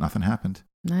said nothing happened.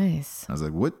 Nice. I was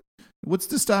like, what's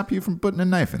to stop you from putting a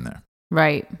knife in there?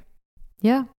 Right.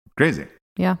 Yeah. Crazy.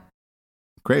 Yeah.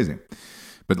 Crazy.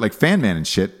 But Fan Man and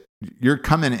shit, you're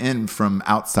coming in from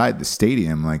outside the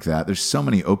stadium like that. There's so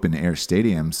many open air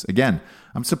stadiums. Again,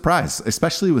 I'm surprised,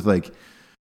 especially with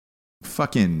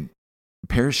fucking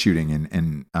parachuting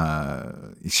and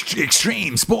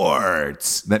extreme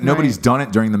sports that nobody's done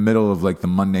it during the middle of the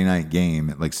Monday night game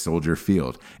at Soldier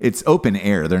Field. It's open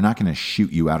air. They're not going to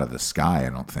shoot you out of the sky, I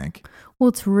don't think. Well,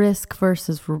 it's risk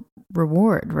versus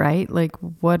reward, right?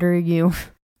 What are you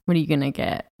going to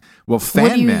get? Well, Fan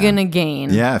Man. What are you going to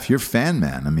gain? Yeah, if you're Fan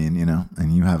Man, I mean,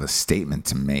 and you have a statement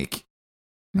to make.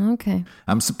 Okay.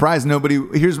 I'm surprised nobody,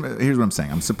 here's what I'm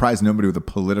saying. I'm surprised nobody with a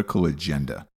political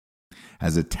agenda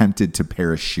has attempted to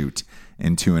parachute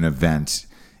into an event,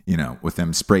 with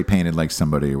them spray painted like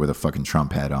somebody with a fucking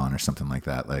Trump head on or something like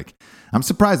that. I'm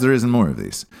surprised there isn't more of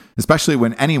these, especially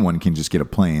when anyone can just get a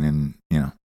plane and,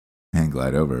 hang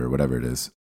glide over or whatever it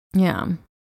is. Yeah.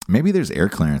 Maybe there's air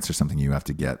clearance or something you have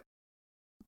to get.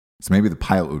 So maybe the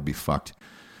pilot would be fucked.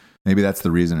 Maybe that's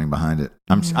the reasoning behind it.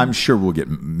 I'm sure we'll get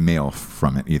mail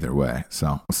from it either way.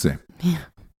 So we'll see. Yeah.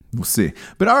 We'll see.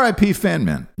 But R.I.P. Fan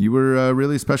Man. You were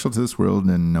really special to this world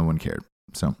and no one cared.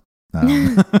 So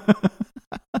other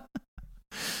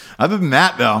than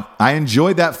that, though, I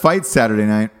enjoyed that fight Saturday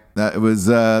night. That was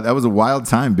a wild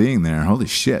time being there. Holy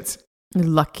shit.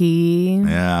 Lucky.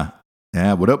 Yeah.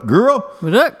 Yeah. What up, girl?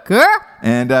 What up, girl?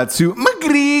 And to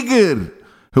McGregor,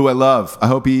 who I love. I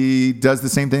hope he does the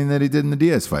same thing that he did in the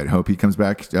Diaz fight. I hope he comes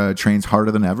back, trains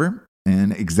harder than ever,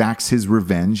 and exacts his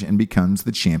revenge and becomes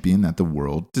the champion that the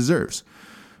world deserves.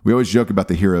 We always joke about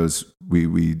the heroes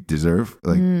we deserve.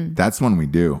 That's when we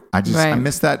do. I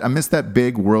miss that. I miss that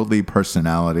big worldly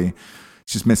personality.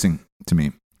 It's just missing to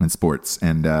me in sports.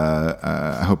 And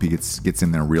I hope he gets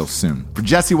in there real soon. For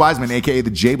Jesse Wiseman, aka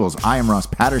the Jables, I am Ross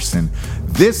Patterson.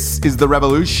 This is The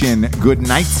Revolution. Good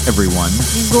night, everyone.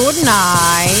 Good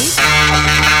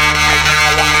night.